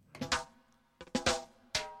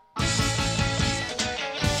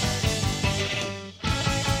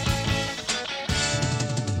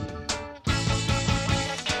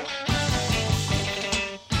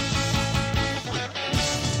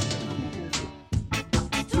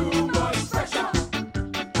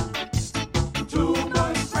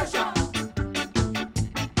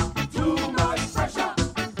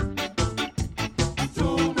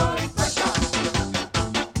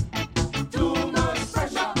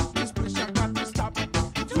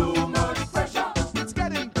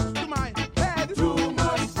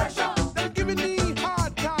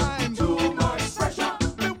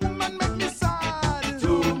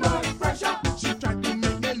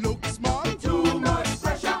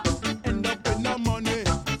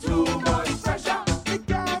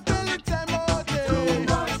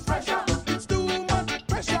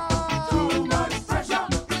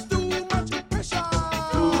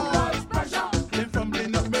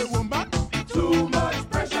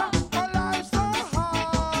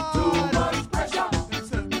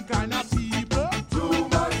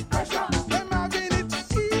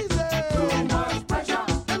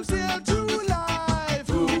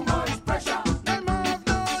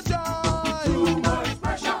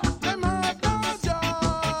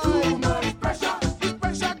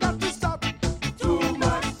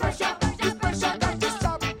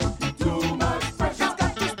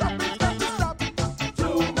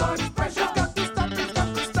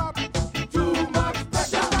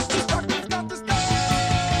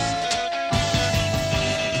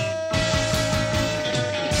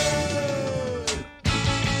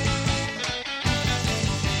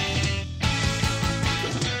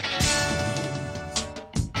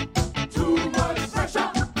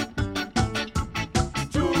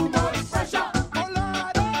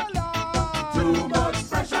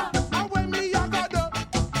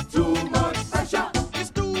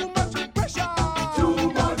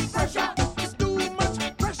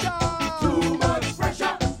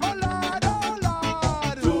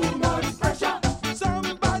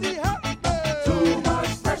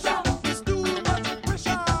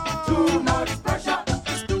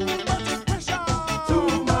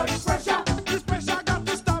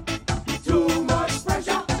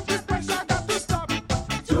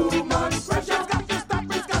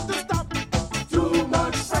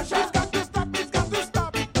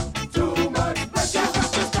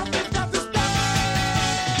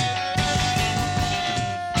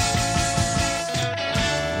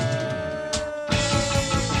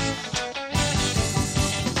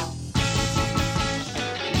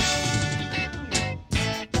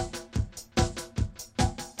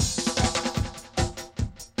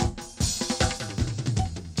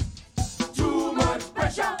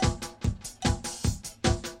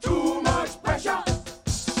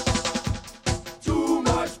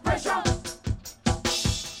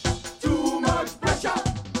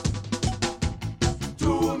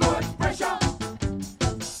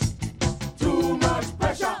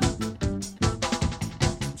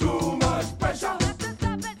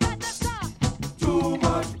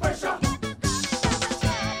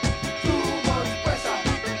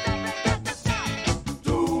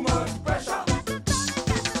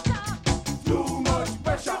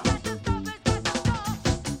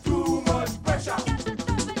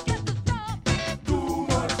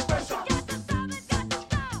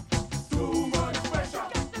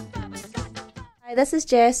 Hi, this is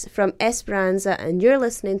Jess from Esperanza, and you're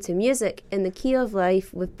listening to Music in the Key of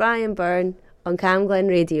Life with Brian Byrne on Camglen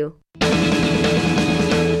Radio.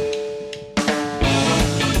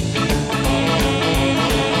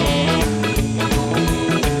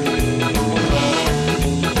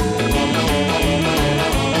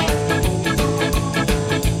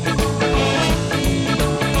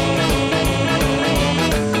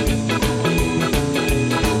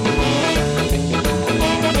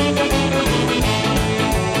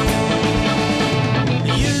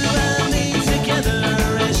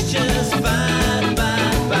 Together, it's just fine,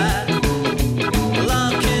 fine, fine.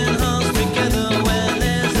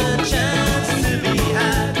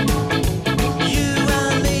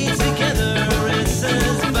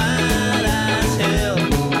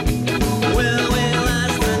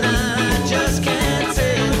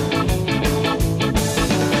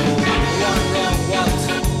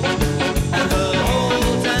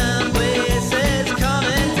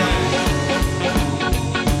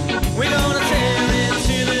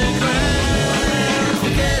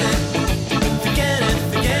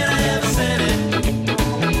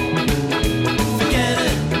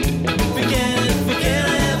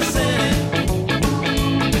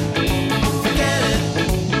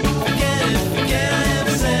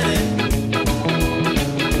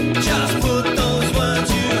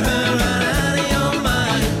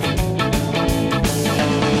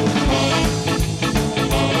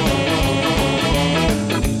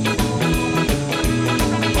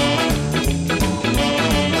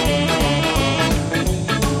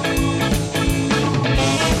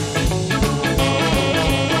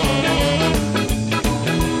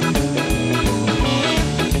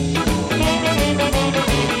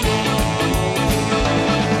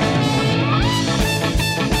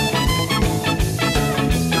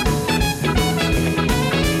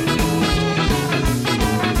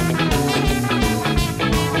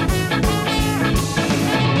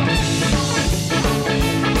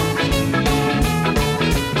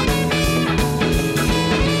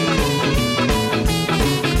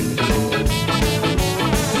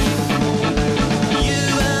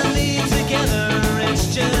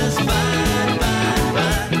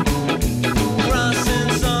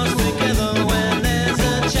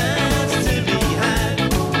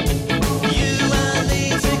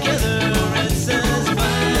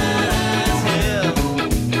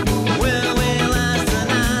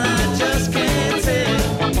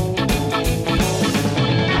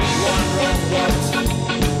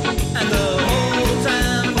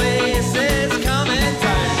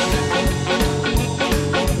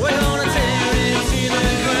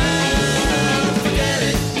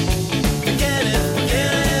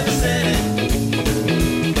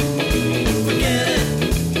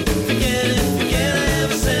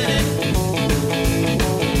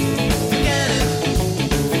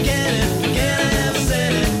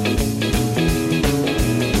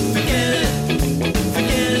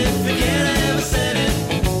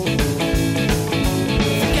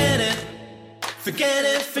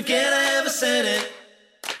 forget I ever said it.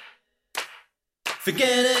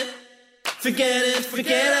 Forget it, forget it,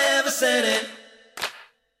 forget I ever said it.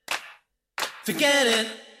 Forget it,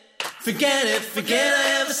 forget it, forget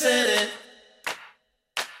I ever said it.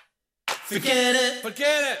 Forget it,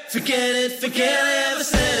 forget it, forget it, forget I ever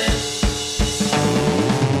said it.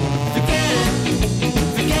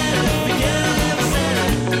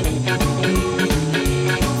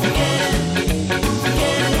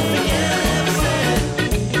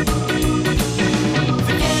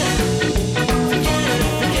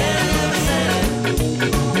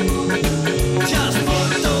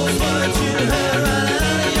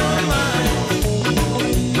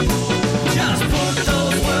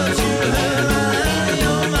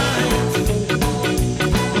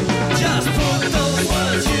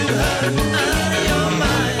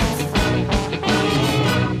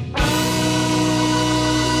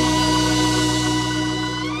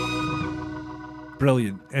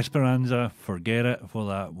 Brilliant. Esperanza, Forget It. For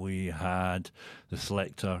that we had the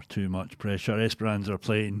Selector, Too Much Pressure. Esperanza are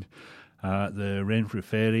playing at the Renfrew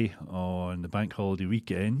Ferry on the bank holiday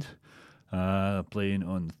weekend. Playing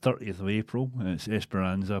on the 30th of April. It's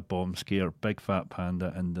Esperanza, Bomb Scare, Big Fat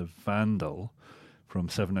Panda and The Vandal from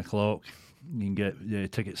 7 o'clock. You can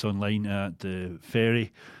get tickets online at the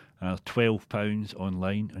ferry. £12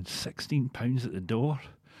 online and £16 at the door.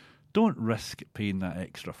 Don't risk paying that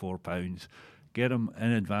extra £4. Get them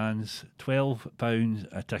in advance. £12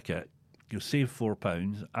 a ticket. You'll save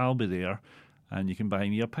 £4. I'll be there and you can buy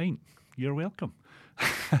me a pint. You're welcome.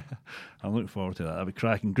 I'm looking forward to that. That'll be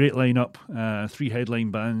cracking. Great lineup. 4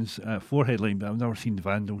 headline bands. I've never seen the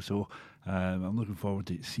Vandal, so I'm looking forward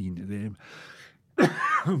to seeing them.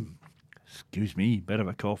 Excuse me, bit of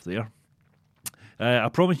a cough there. I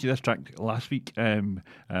promised you this track last week,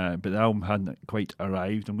 but the album hadn't quite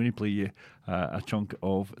arrived. I'm going to play you a chunk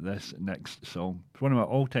of this next song. It's one of my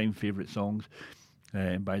all-time favourite songs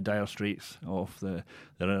by Dire Straits off their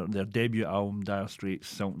debut album, Dire Straits,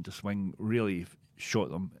 Something to Swing. Really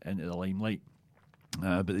shot them into the limelight.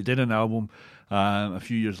 But they did an album a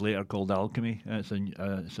few years later called Alchemy. It's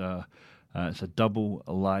a double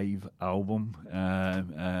live album,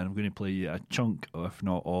 and I'm going to play you a chunk, if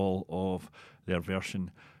not all, of their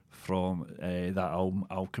version from that album,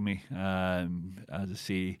 Alchemy. As I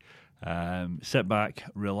say, sit back,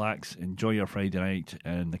 relax, enjoy your Friday night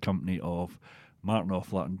in the company of Martin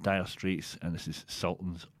Knopfler and Dire Straits, and this is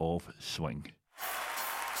Sultans of Swing.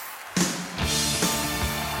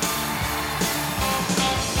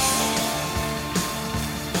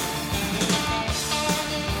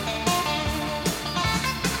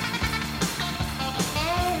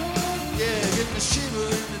 Shiver in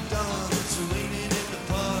the dark, it's raining in the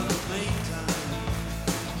park of Maytime.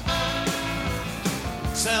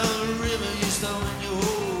 Sound of the river, you're stoning your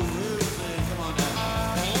whole everything. Come on now.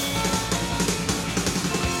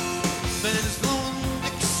 Man is blowing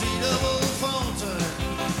the street of Old Fountain.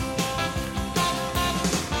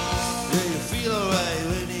 Yeah, you feel alright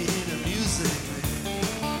when you hear the music, man.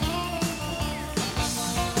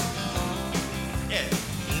 Yeah.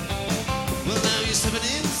 Well, now you're stepping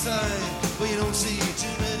inside. But you don't see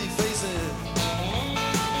too many faces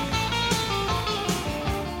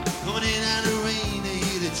coming in out of the rain. They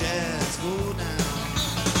hear the jazz go down.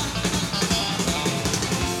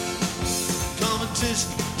 Competition,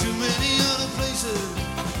 too many other places.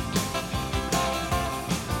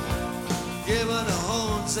 Yeah, but the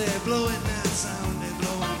horns, they're blowing that sound, they're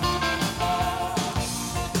blowing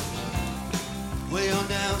way on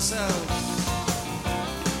down south,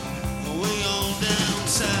 way on down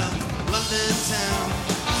south. London town.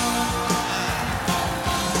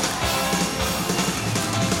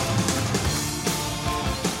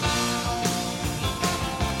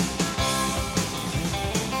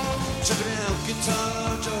 Check it out,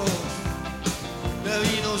 Guitar Joe. Now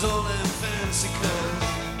he knows all them fancy clothes.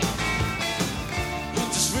 With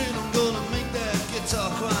this rhythm, gonna make that guitar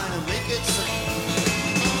cry and make it sing.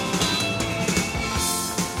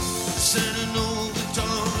 Sending old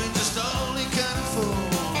guitar and just all he can afford.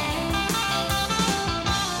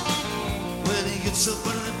 Up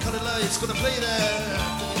under them colored lights, gonna play that.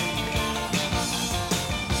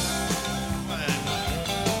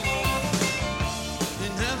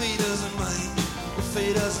 And Heavy doesn't mind if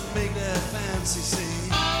he doesn't make that fancy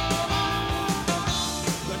scene.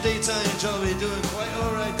 But daytime job, you're doing quite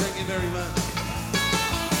alright, thank you very much.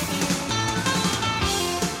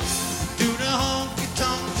 Do the honky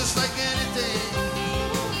tonk just like anything.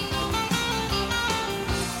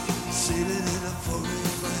 Sailing in a foreign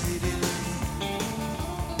Friday night.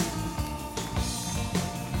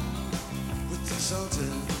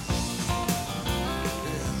 Sultans,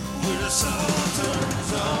 yeah, we're the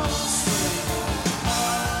Sultans of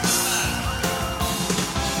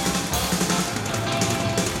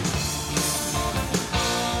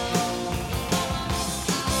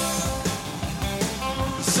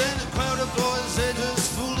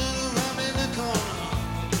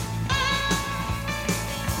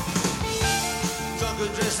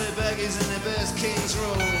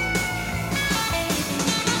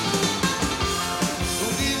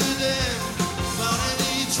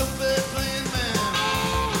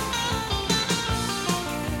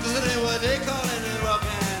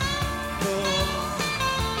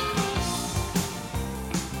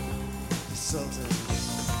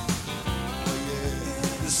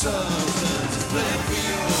the Sultans play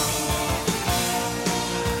Creole.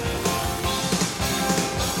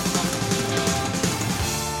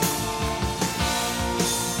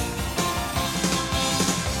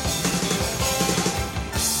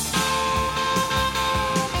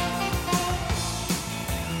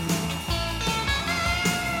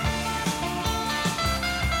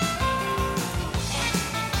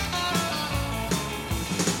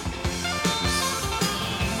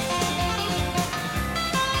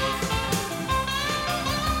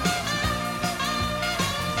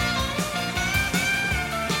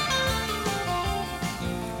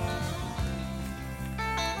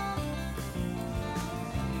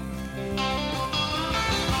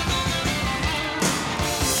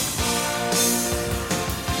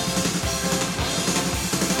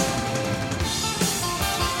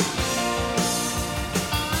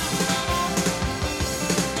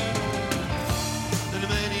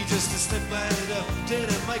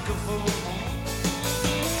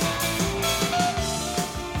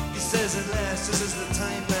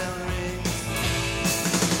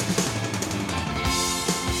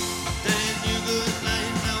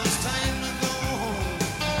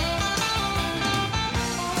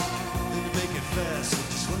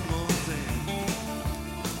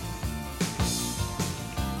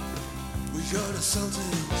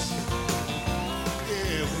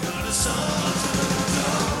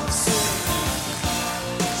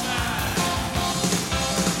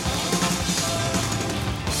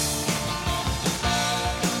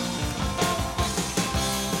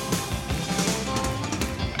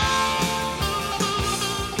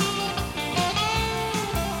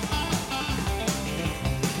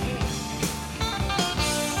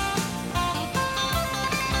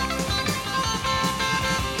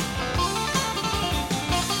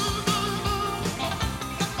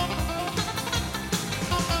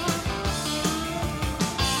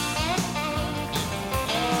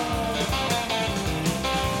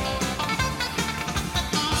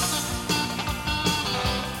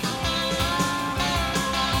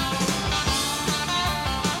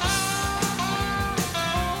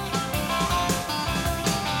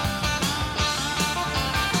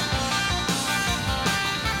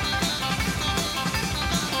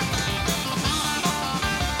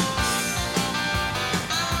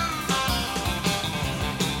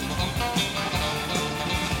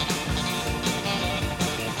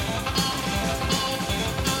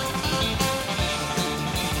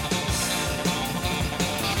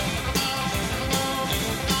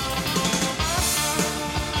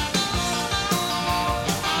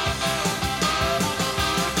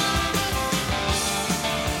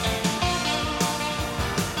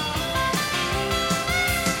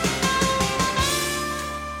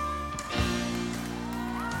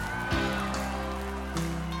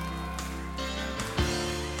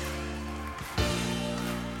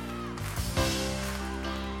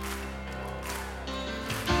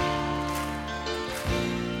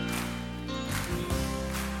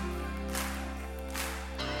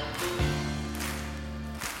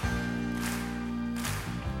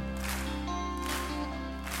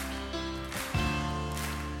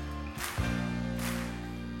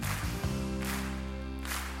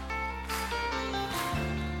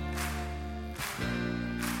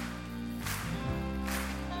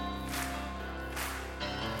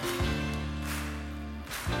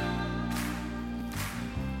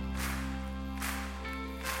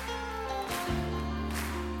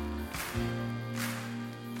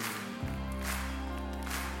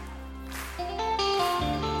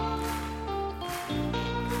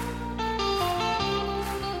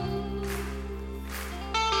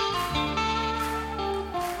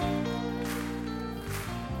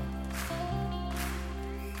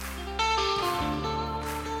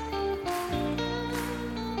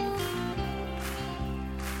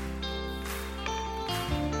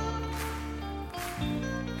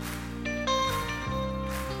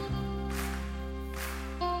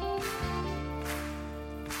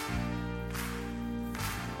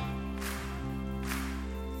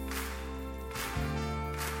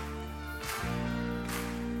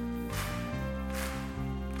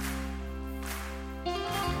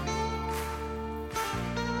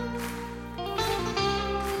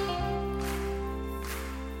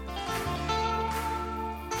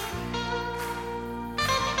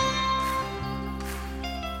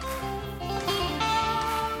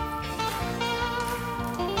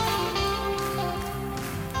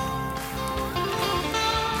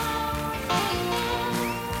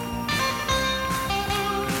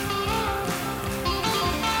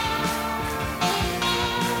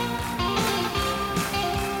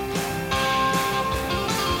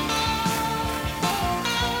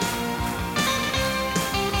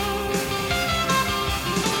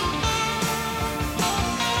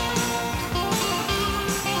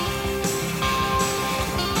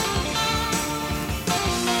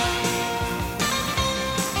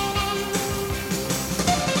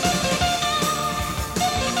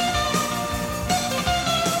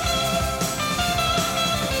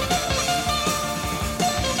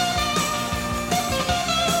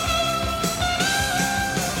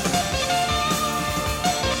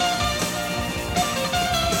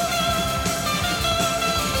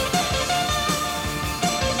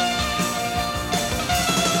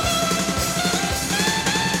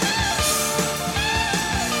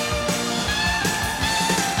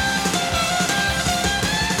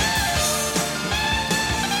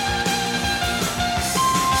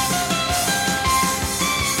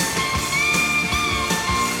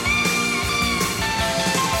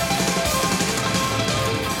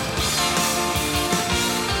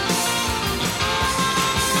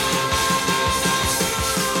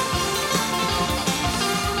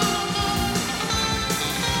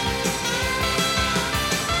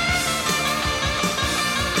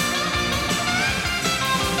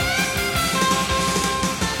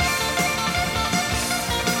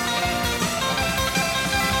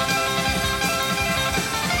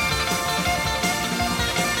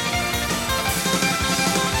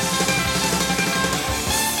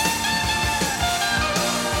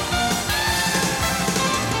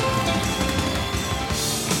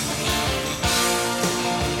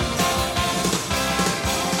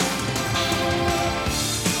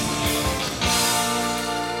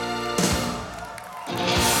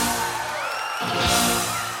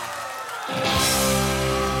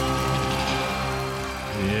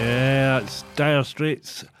 Dire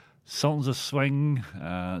Straits, Sultans of Swing.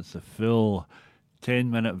 It's a full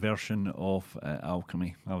 10-minute version of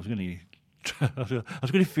Alchemy. I was going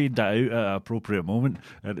to fade that out at an appropriate moment,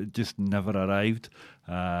 and it just never arrived.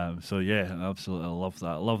 So yeah, absolutely love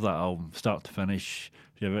that. Love that album, start to finish.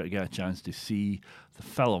 If you ever get a chance to see the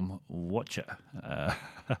film, watch it.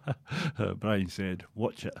 Brian said,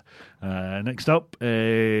 watch it. Next up,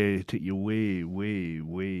 take you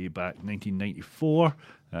way back, 1994.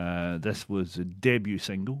 This was a debut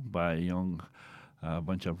single by a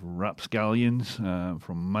bunch of rapscallions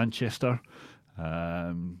from Manchester.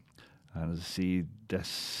 And as I say,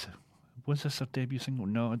 was this their debut single?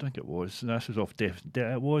 No, I don't think it was. This was off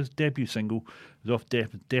it was debut single. It was off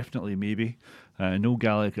Definitely Maybe. Noel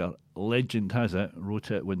Gallagher, legend has it,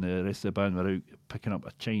 wrote it when the rest of the band were out picking up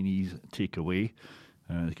a Chinese takeaway.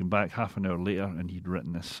 They came back half an hour later and he'd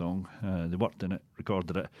written this song. They worked in it,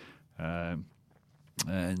 recorded it. And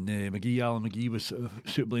Alan McGee was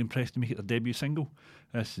suitably impressed to make it their debut single.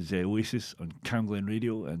 This is Oasis on Camglen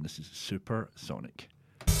Radio, and this is Supersonic.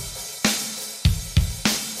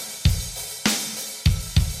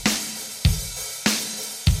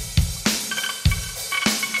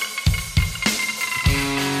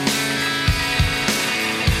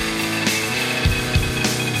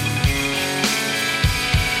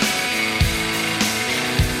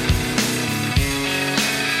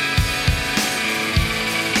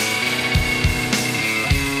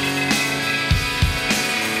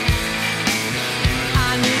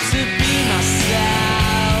 I need to be myself.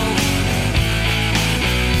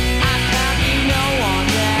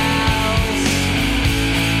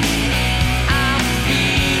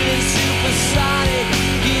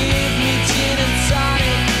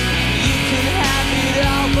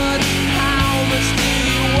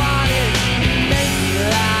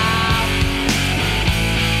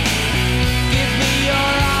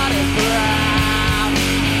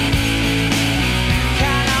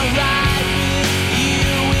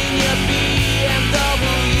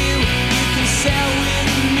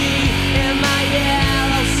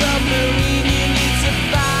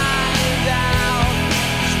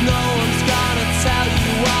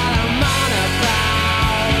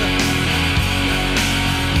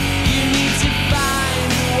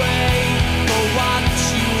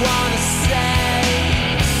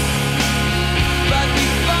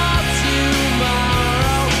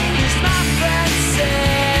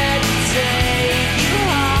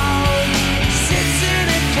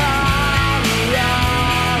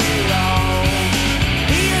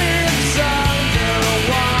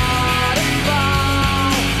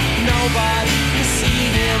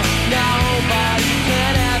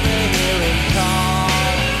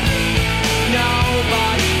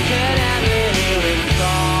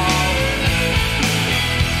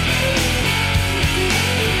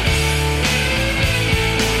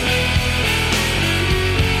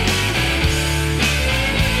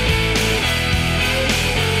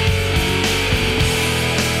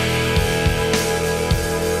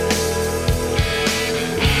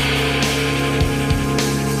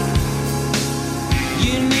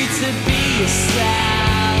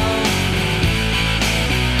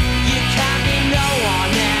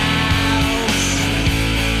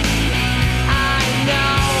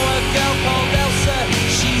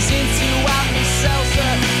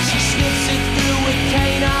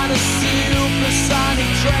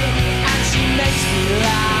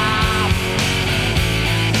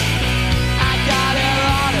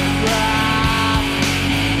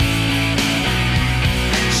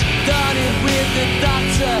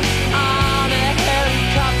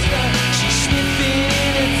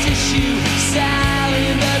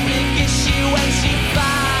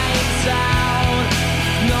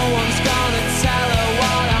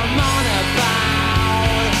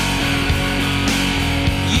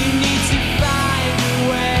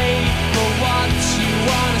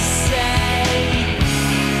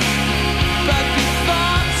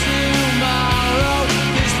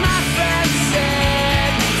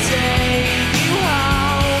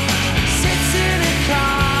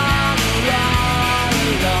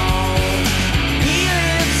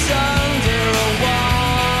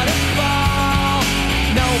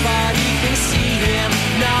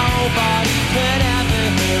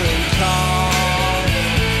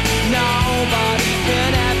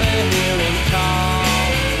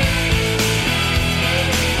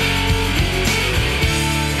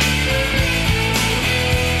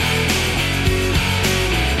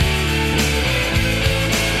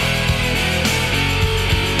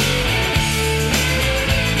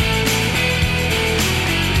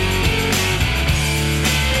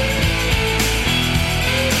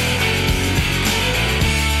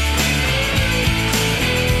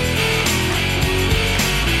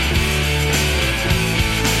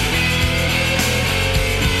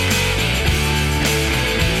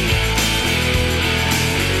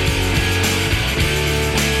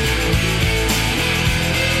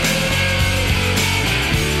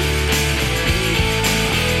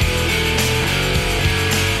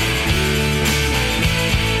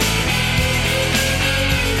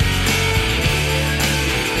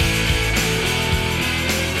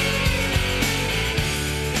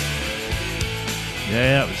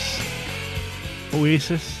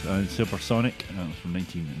 Oasis and Supersonic. That was from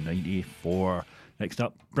 1994. Next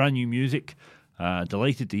up, brand new music.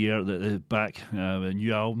 Delighted to hear that they're back. A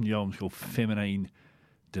new album. The album's called Feminine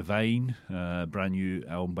Divine. Brand new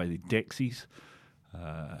album by the Dexies.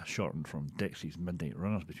 Shortened from Dexys Midnight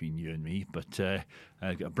Runners between you and me. But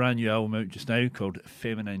I've got a brand new album out just now called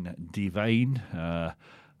Feminine Divine.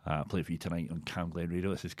 I'll play it for you tonight on Cam Glen Radio.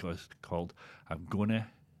 This is called I'm Gonna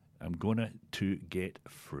to Get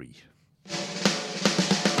Free.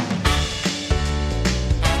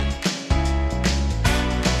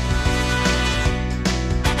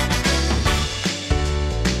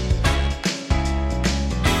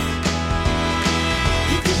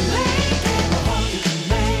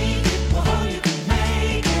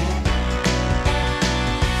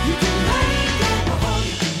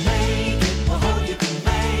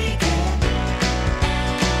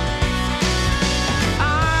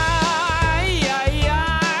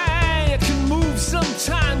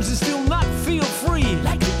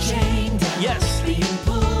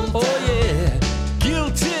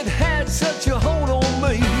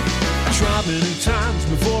 Many times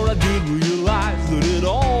before I did realize that it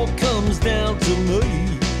all comes down to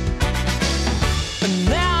me. And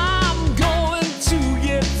now I'm going to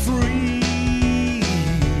get free.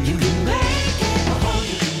 You can make it, oh,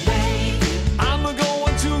 you can make it. I'm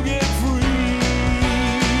going to get free.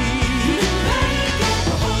 You can make it,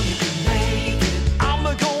 oh, you can make it. I'm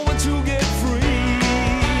going to get free.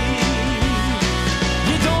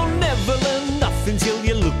 You don't never learn nothing till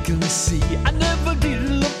you look and see. I never did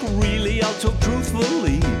look really, I'll talk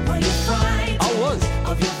truthfully. Were you frightened? I was.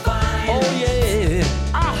 Of your violence? Oh yeah.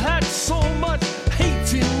 I had so much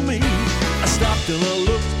hate in me. I stopped and I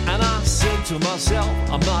looked and I said to myself,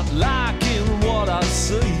 I'm not liking what I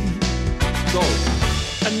see. Go.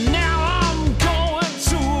 And now I'm going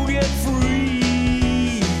to get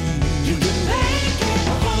free. You can make it,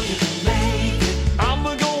 oh you can make it. I'm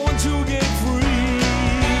going to get free.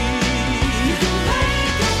 You can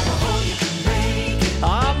make it, oh you can make it.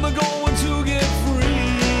 I'm going to get free.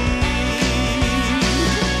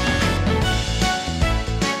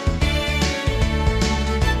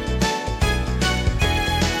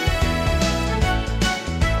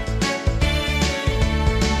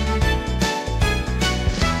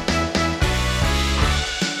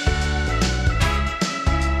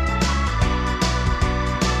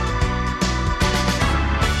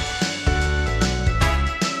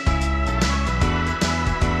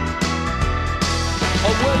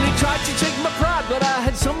 Tried to take my pride, but I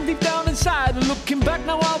had some deep down inside. And looking back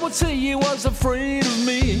now, I would say he was afraid of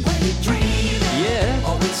me. When you dream, yeah,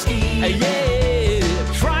 always scheming, yeah,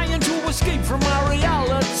 trying to escape from my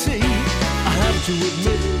reality. I have to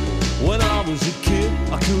admit, when I was a kid,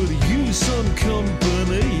 I could have used some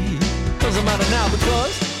company. Doesn't matter now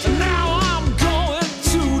because now I'm going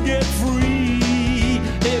to get free.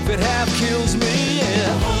 If it half kills me,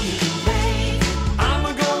 yeah, I'm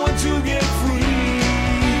going to get free.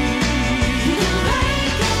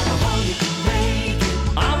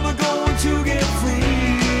 To get free. You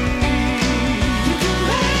can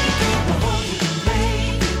make it, oh you can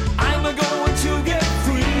make it. I'm going to get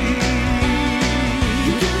free.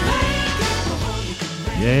 You can make it, oh you can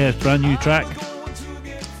make it. Yeah, it's a brand new track.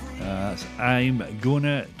 I'm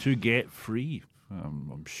Gonna to Get Free.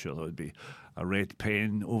 I'm sure there would be a red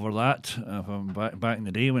pen over that if I'm back in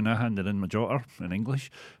the day when I handed in my jotter in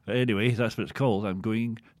English. But anyway, that's what it's called. I'm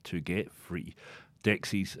Going to Get Free.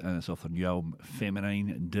 Dexies, and it's off their new album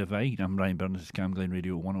Feminine Divine. I'm Brian Byrne. This is Cam Glen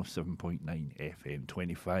Radio 107.9 FM.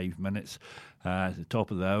 25 minutes at the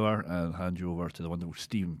top of the hour. I'll hand you over to the wonderful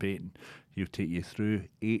Stephen Payton. He'll take you through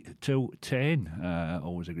 8 till 10.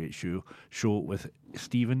 Always a great show with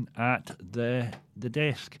Stephen at the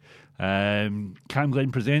desk. Cam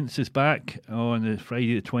Glen Presents is back on the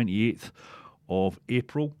Friday the 28th of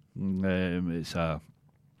April. It's a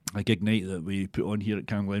gig night that we put on here at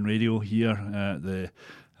Cam Glen Radio here at the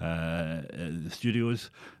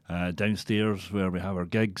studios downstairs where we have our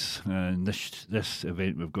gigs. And this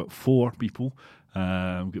event we've got 4 people.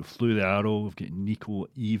 We've got Flew the Arrow, we've got Nico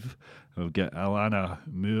Eve, we've got Alana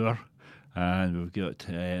Moore, and we've got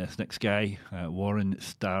this next guy, Warren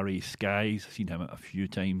Starry Skies. I've seen him a few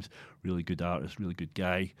times. Really good artist, really good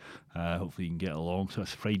guy. Hopefully you can get along. So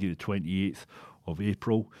it's Friday the 28th of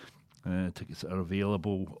April. Tickets are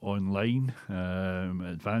available online.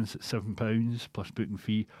 Advance at £7 plus booking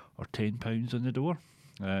fee, or £10 on the door.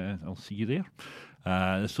 I'll see you there.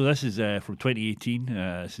 So this is from 2018.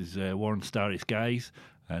 This is Warren Starry Skies,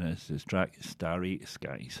 and it's his track Starry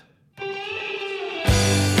Skies.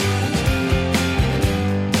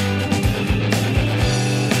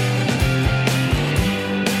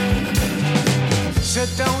 So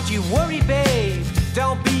don't you worry, babe,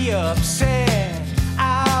 don't be upset.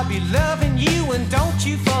 I'll be loving you and don't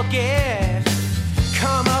you forget.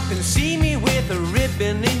 Come up and see me with a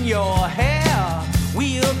ribbon in your hair.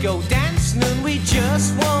 We'll go dancing and we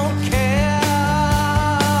just won't care.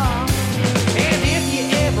 And if you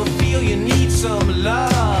ever feel you need some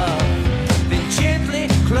love, then gently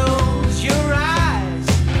close your eyes.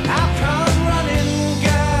 I'll come running,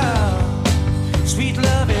 girl. Sweet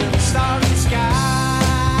loving, starry skies.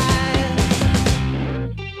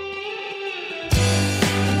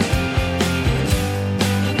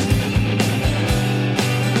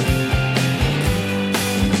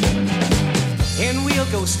 And we'll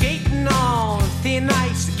go skating on thin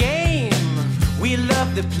ice again. We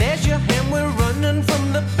love the pleasure and we're running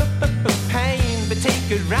from the pain. But take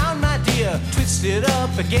it round, my dear, twist it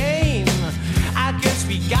up again. I guess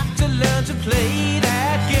we got to learn to play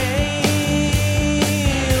that game.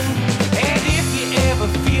 And if you ever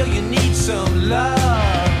feel you need some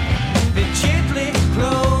love, then gently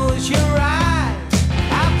close your eyes.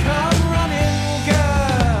 I'll come running,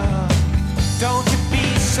 girl. Don't you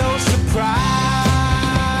be so surprised.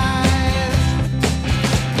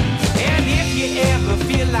 And if you ever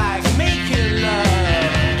feel like making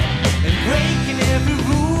love and breaking every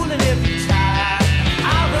rule and every tie,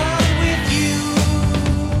 I'll run with you.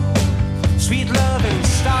 Sweet love and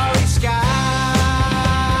starry skies.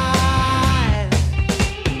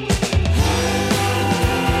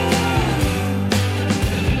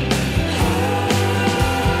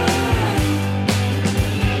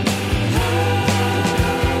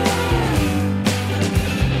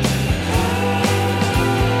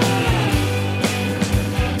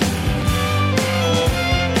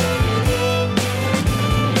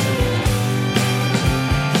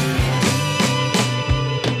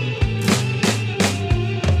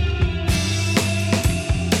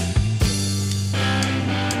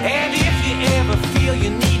 And if you ever feel you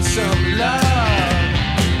need some love,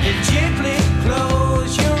 then gently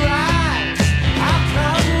close your eyes. I'll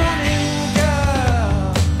come running,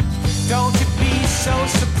 girl. Don't you be so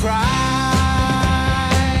surprised.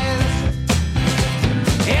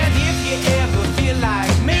 And if you ever feel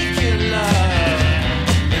like making love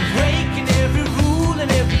and breaking every rule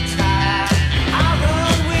and every tie, I'll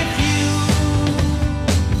run with you.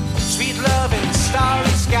 Sweet love and starry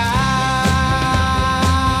skies.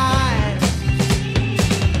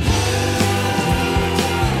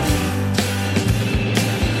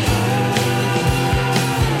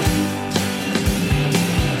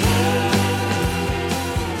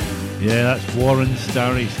 Yeah, that's Warren,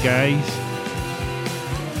 Starry Skies.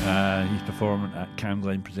 He's performing at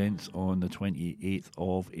Camglen Presents on the 28th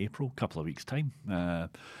of April, a couple of weeks' time.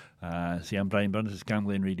 See, I'm Brian Burns, it's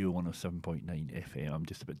Camglen Radio 107.9 FM. I'm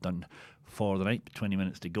just about done for the night, 20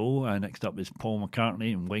 minutes to go. Next up is Paul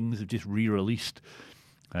McCartney and Wings have just re-released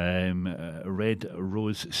Red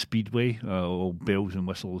Rose Speedway, bells and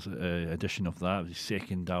whistles edition of that. It was his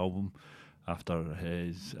second album after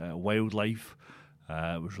his Wildlife.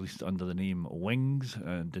 It was released under the name Wings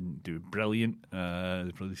and didn't do brilliant.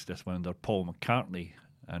 They've released this one under Paul McCartney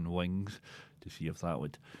and Wings to see if that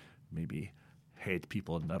would maybe head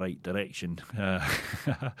people in the right direction. It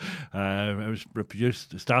was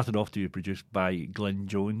started off to be produced by Glyn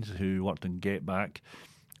Jones, who worked on Get Back,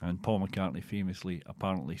 and Paul McCartney famously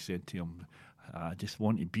apparently said to him, I just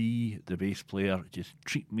want to be the bass player, just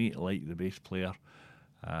treat me like the bass player.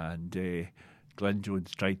 And Glyn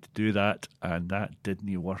Jones tried to do that, and that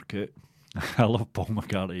didn't work out. I love Paul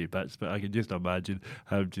McCartney bits, but I can just imagine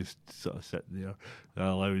him just sort of sitting there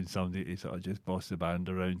allowing somebody to sort of just boss the band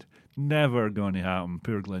around. Never going to happen,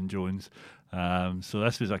 poor Glyn Jones. So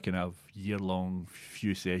this was a kind of year-long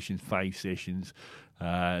few sessions, 5 sessions,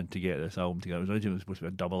 to get this album together. It was originally supposed to be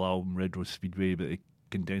a double album, Red Rose Speedway, but they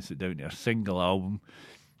condensed it down to a single album,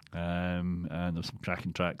 and there's some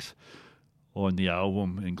cracking tracks on the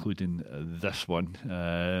album, including this one.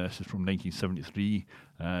 This is from 1973,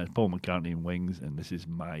 Paul McCartney and Wings, and this is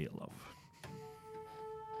My Love.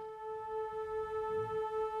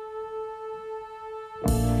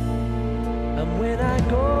 And when I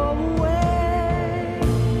go away,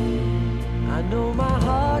 I know my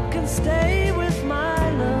heart can stay with my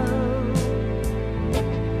love.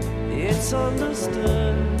 It's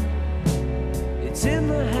understood, it's in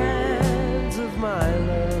the hands of my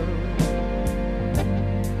love.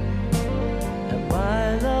 And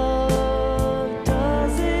my love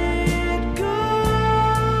does it good.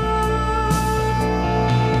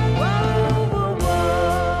 Whoa, whoa,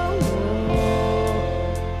 whoa,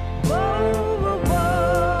 whoa, whoa,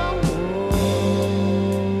 whoa.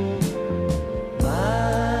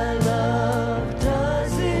 My love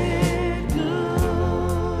does it good.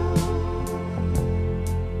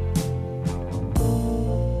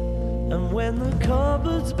 And when the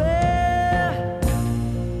cupboard's bare,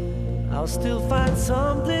 I'll still find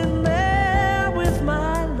something there with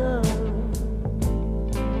my love.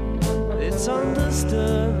 It's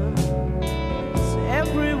understood, it's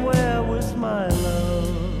everywhere with my love.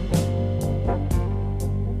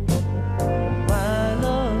 My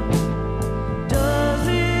love does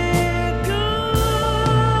it good.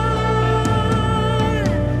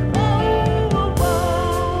 Oh, oh,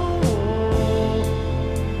 oh,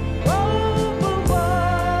 oh,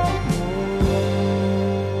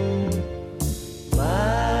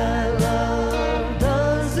 my love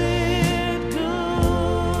does it good.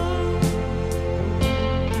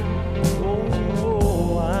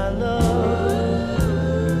 Oh, I love.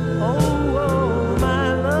 Oh,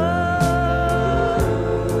 my love.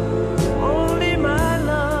 Only my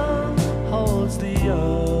love holds the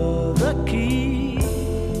other key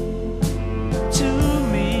to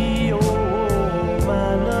me. Oh,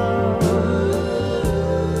 my love.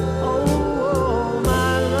 Oh,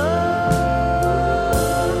 my love.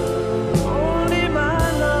 Only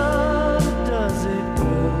my love does it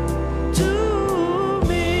good to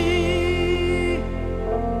me.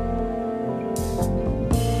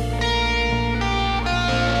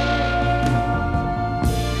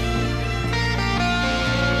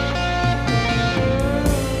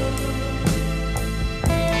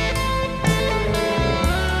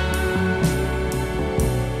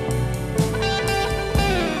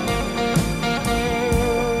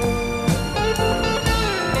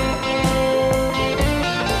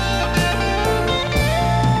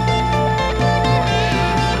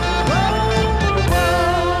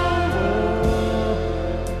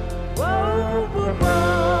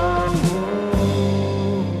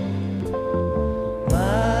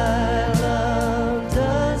 My love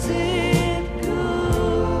does it good.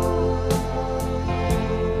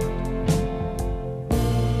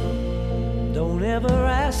 Don't ever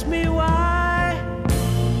ask me why.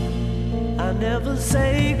 I never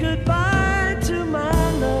say goodbye to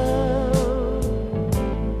my love.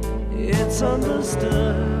 It's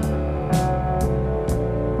understood.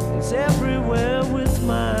 It's everywhere with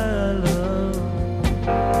my love.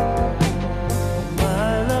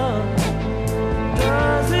 My love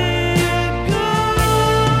does it good.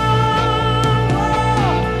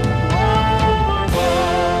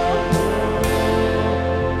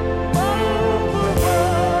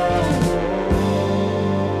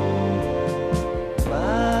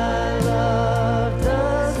 My love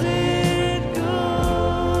does it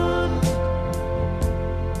good.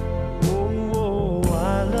 Oh,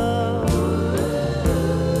 I love.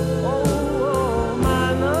 Oh,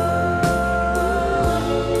 my love.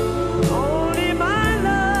 Only my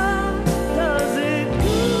love does it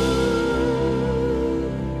good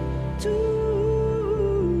to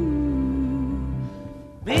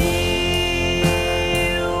me.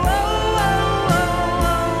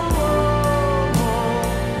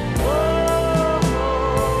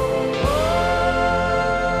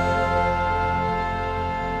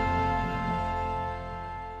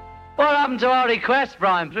 What happened to our request,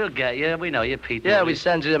 Brian? We'll get you. We know you, Pete. Yeah, we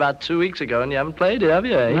sent it about 2 weeks ago, and you haven't played it, have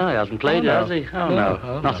you? Eh? No, he hasn't played it, no. has he? Oh,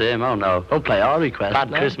 no. Not him, oh, no. Don't play our request. Bad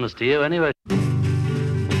no. Christmas to you, anyway. Here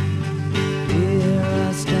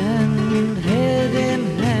I stand, head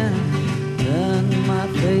in hand, turn my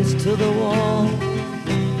face to the wall.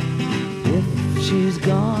 If she's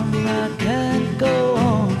gone, I can't go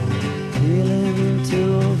on, feeling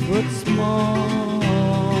 2 foot small.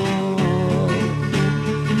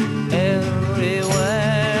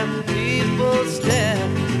 Everywhere people stare,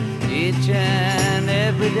 each and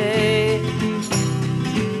every day.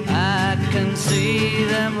 I can see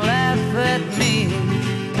them laugh at me,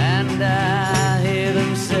 and I hear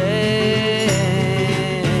them say,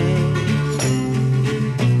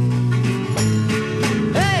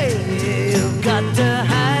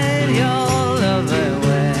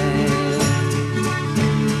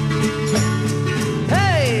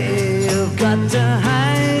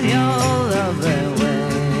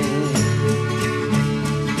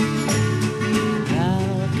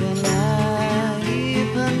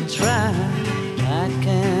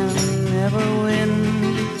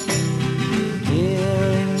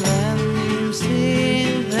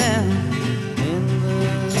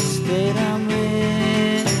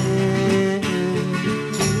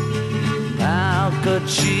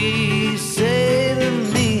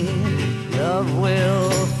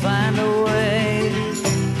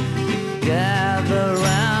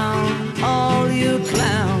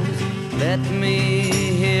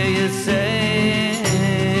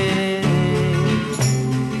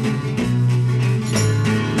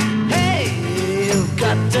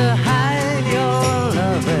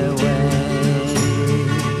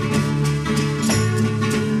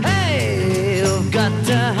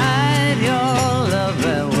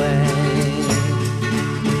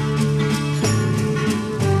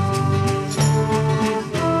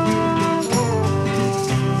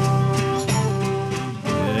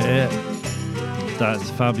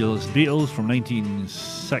 That's Fabulous Beatles from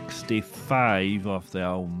 1965 off the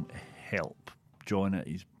album Help. John at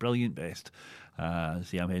his brilliant best.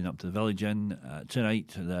 See, I'm heading up to the Village Inn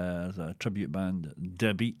tonight. There's a tribute band,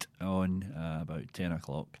 The Beat, on about 10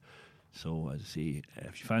 o'clock. So, as I say,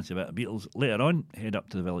 if you fancy a bit of Beatles later on, head up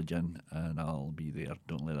to the Village Inn and I'll be there.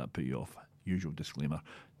 Don't let that put you off. Usual disclaimer.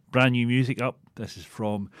 Brand new music up. This is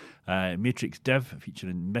from Matrix Div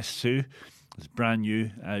featuring Miss Sue. It's brand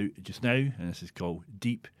new out just now, and this is called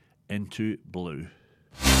Deep Into Blue.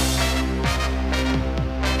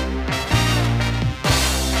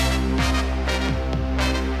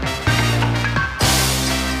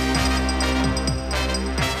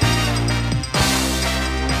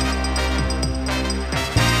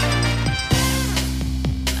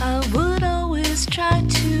 I would always try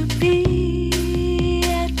to be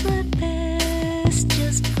at my best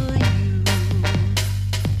just for you.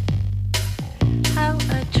 How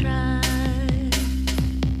I tried,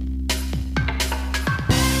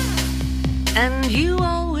 and you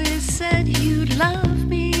always said you'd love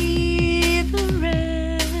me the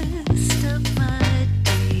rest of my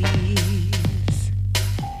days.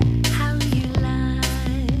 How you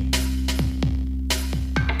lied,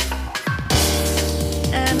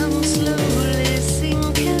 and I'm slowly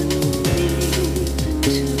sinking deep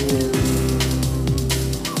into blue,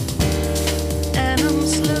 and I'm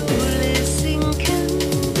slowly sinking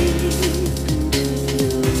deep into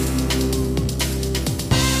blue.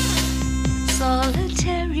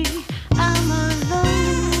 Solitary, I'm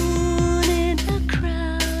alone in a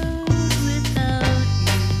crowd without you.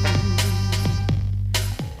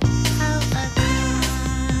 How I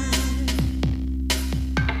cried.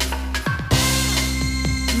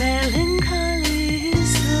 Melancholy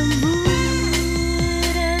is the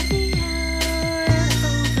mood of the hour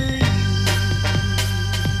over you.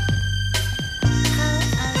 How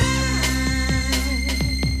I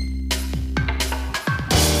sighed.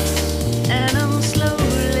 And I'm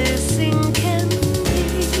slowly sinking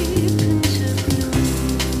deep into blue,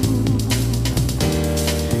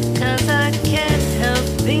 'cause I can't help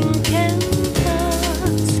thinking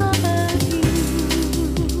thoughts about you.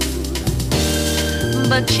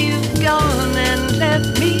 But you've gone and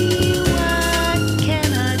left me, what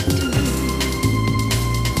can I do?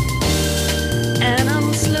 And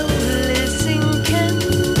I'm slowly sinking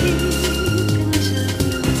deep into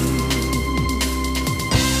blue.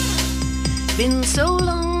 Been so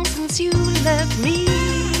long since you left me,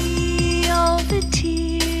 all the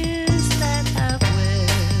tears that I've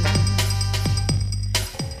wept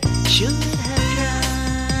should have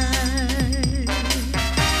dried.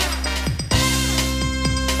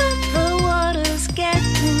 But the water's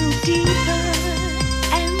getting deeper,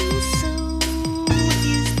 and so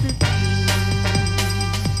is the pain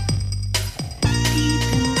deep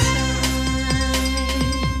inside.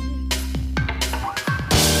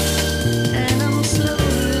 And I'm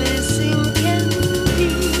slowly sinking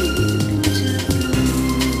deep into blue.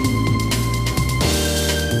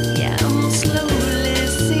 Yeah, I'm slowly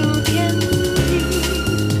sinking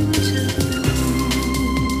deep into blue.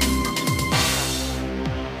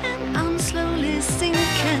 And I'm slowly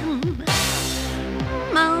sinking.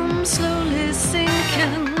 I'm slowly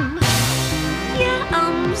sinking. Yeah,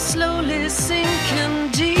 I'm slowly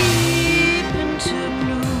sinking deep into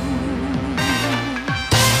blue.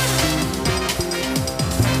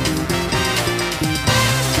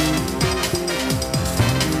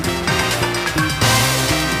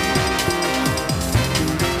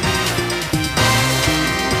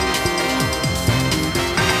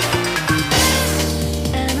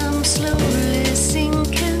 And I'm slowly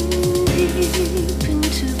sinking deep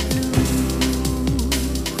into blue,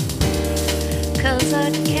 'cause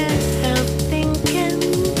I can't help thinking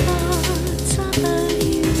thoughts about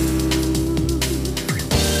you.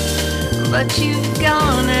 But you've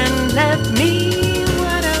gone and left me,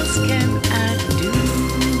 what else can I do?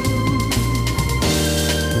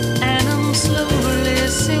 And I'm slowly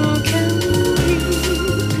sinking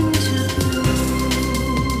deep into blue.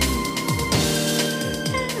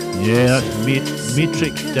 Yeah, that's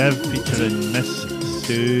Matrix Div featuring Miss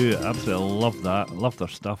Sue. Absolutely love that. Love their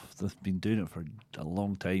stuff. They've been doing it for a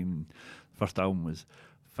long time. First album was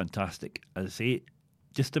fantastic. As I say,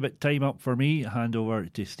 just about time up for me. Hand over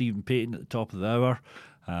to Stephen Payton at the top of the hour.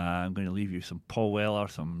 I'm going to leave you some Paul Weller,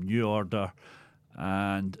 some New Order,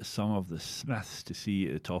 and some of the Smiths to see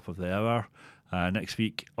at the top of the hour. Next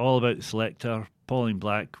week, all about the Selector, Pauline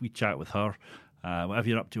Black. We chat with her. Whatever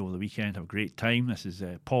you're up to over the weekend, have a great time. This is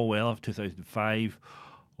Paul Weller, 2005,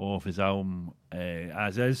 off his album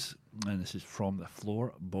As Is, and this is From the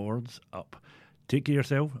Floorboards Up. Take care of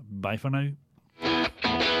yourself. Bye for now.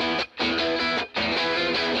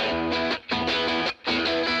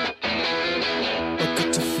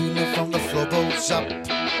 flowers up.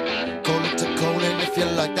 Call it to calling if you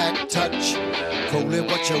like that touch. Call it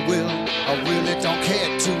what you will, I really don't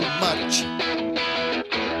care too much.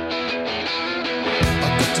 I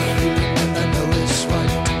got a feeling and I know it's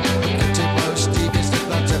right. I get it most deep, it's the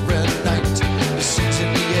light every night. The sings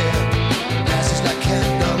in the air, passes like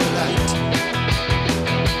candlelight.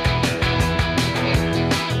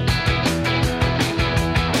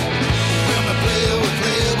 When we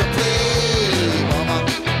play, mama,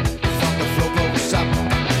 from the floor goes up.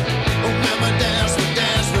 Oh, when we dance,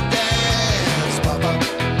 papa,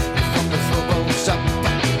 from the floor goes up.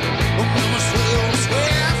 Oh, when we sway,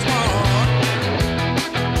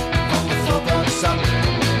 from the floor goes up.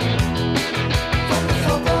 From the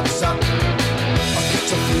floor goes up. I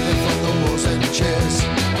get a feeling from the walls and chairs.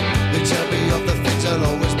 They tell me of the things that'll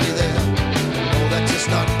always be there. All that is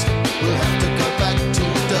not, we'll have to go back to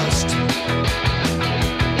dust.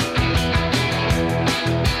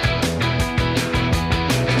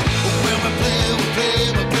 When we play,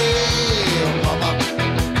 mama,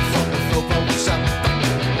 from the floor goes up.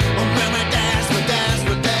 When we dance,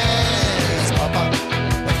 papa,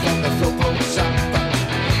 from the floor goes up.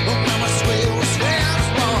 When we sway,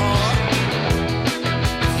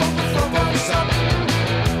 from the floor goes up.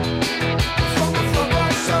 From the floor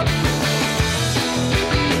goes up.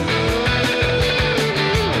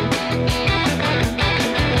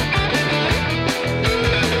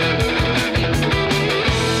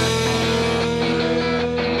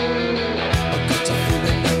 I got a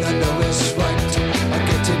feeling and I know it's right. I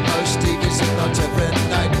get it most deep, it's not every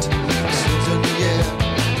night. Sings in the air,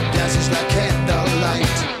 dances like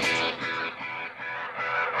candlelight.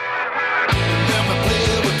 When we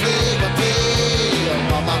play,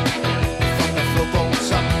 mama, from the floor goes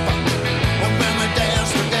up. When we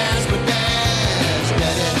dance,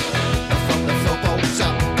 daddy, from the floor goes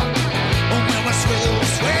up. When we sway,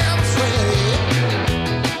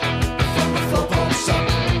 from the floor goes up.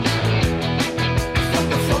 From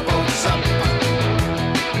the floor goes up.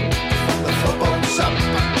 From the floor goes up.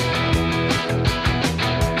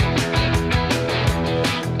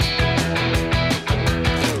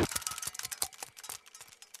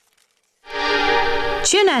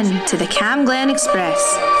 Tune in to the Cam Glen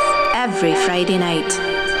Express every Friday night,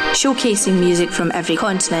 showcasing music from every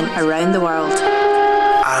continent around the world.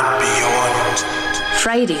 And beyond.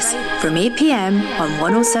 Fridays from 8 p.m. on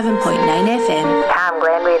 107.9 FM. Cam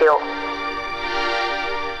Glen Radio.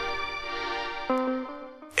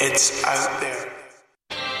 It's out there.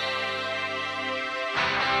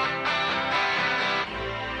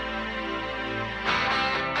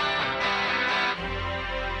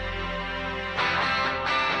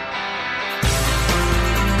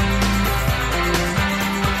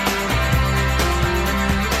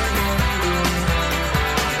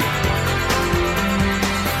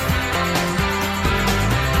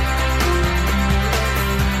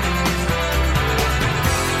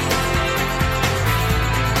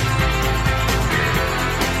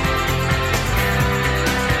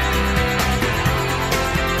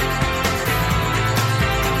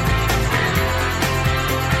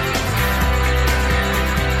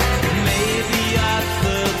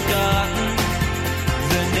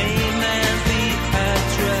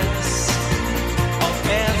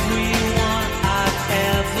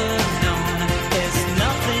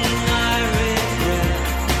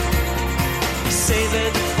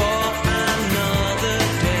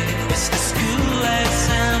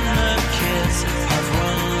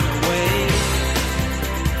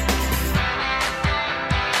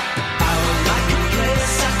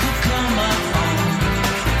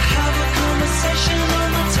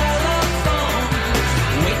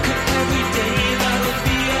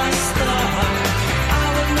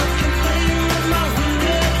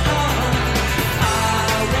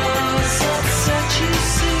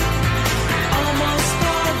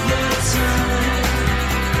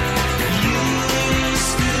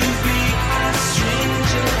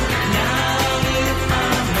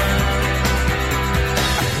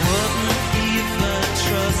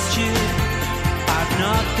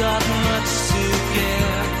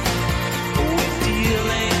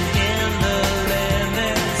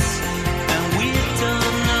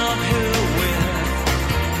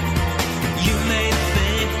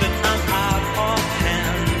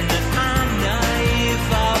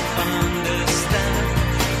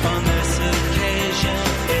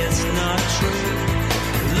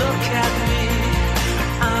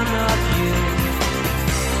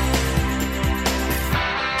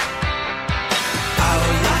 I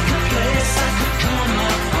would like a place I could come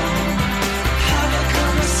up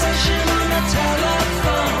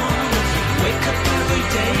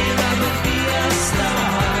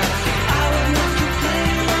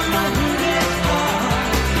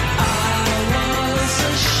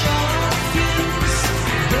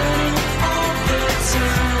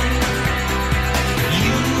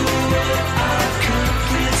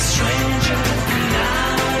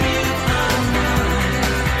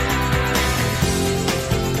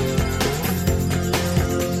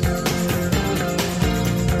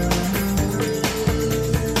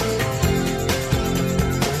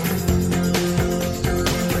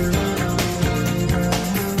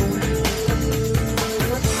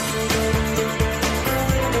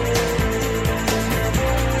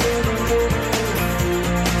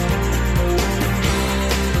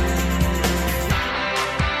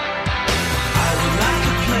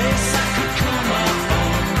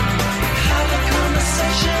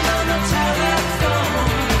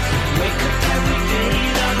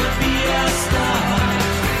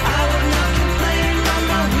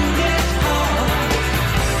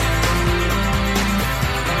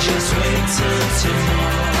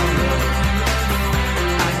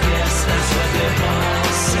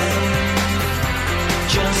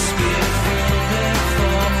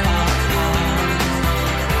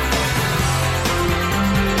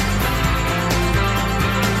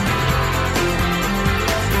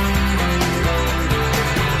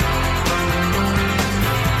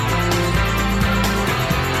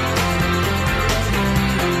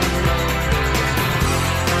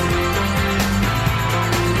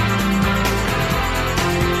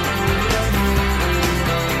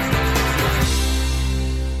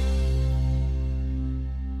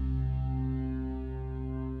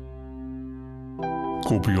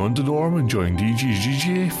Go beyond the norm and join DJ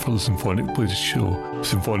GJ for the Symphonic Blues Show.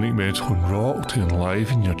 Symphonic metal and rock to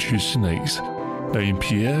enliven your Tuesday nights. 9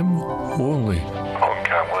 PM only on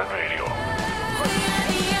Camglen Radio.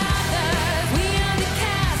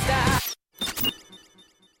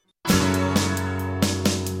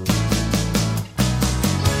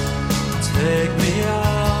 Take me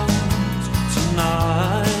out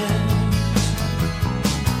tonight,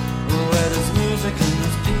 where there's music and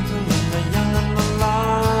there's people and the young and the light.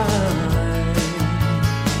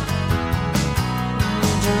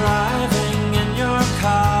 Driving in your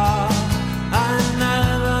car, I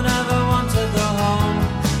never want to go home,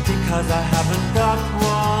 because I haven't got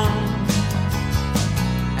one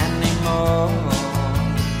anymore.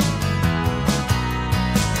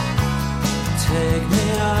 Take me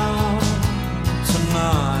out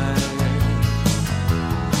tonight,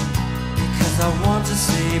 because I want to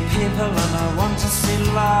see people and I want to see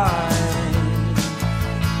light.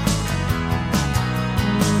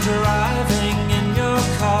 Driving in your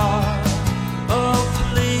car, oh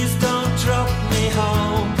please don't drop me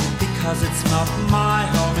home, because it's not my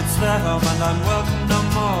home, it's their home and I'm welcome no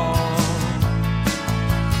more.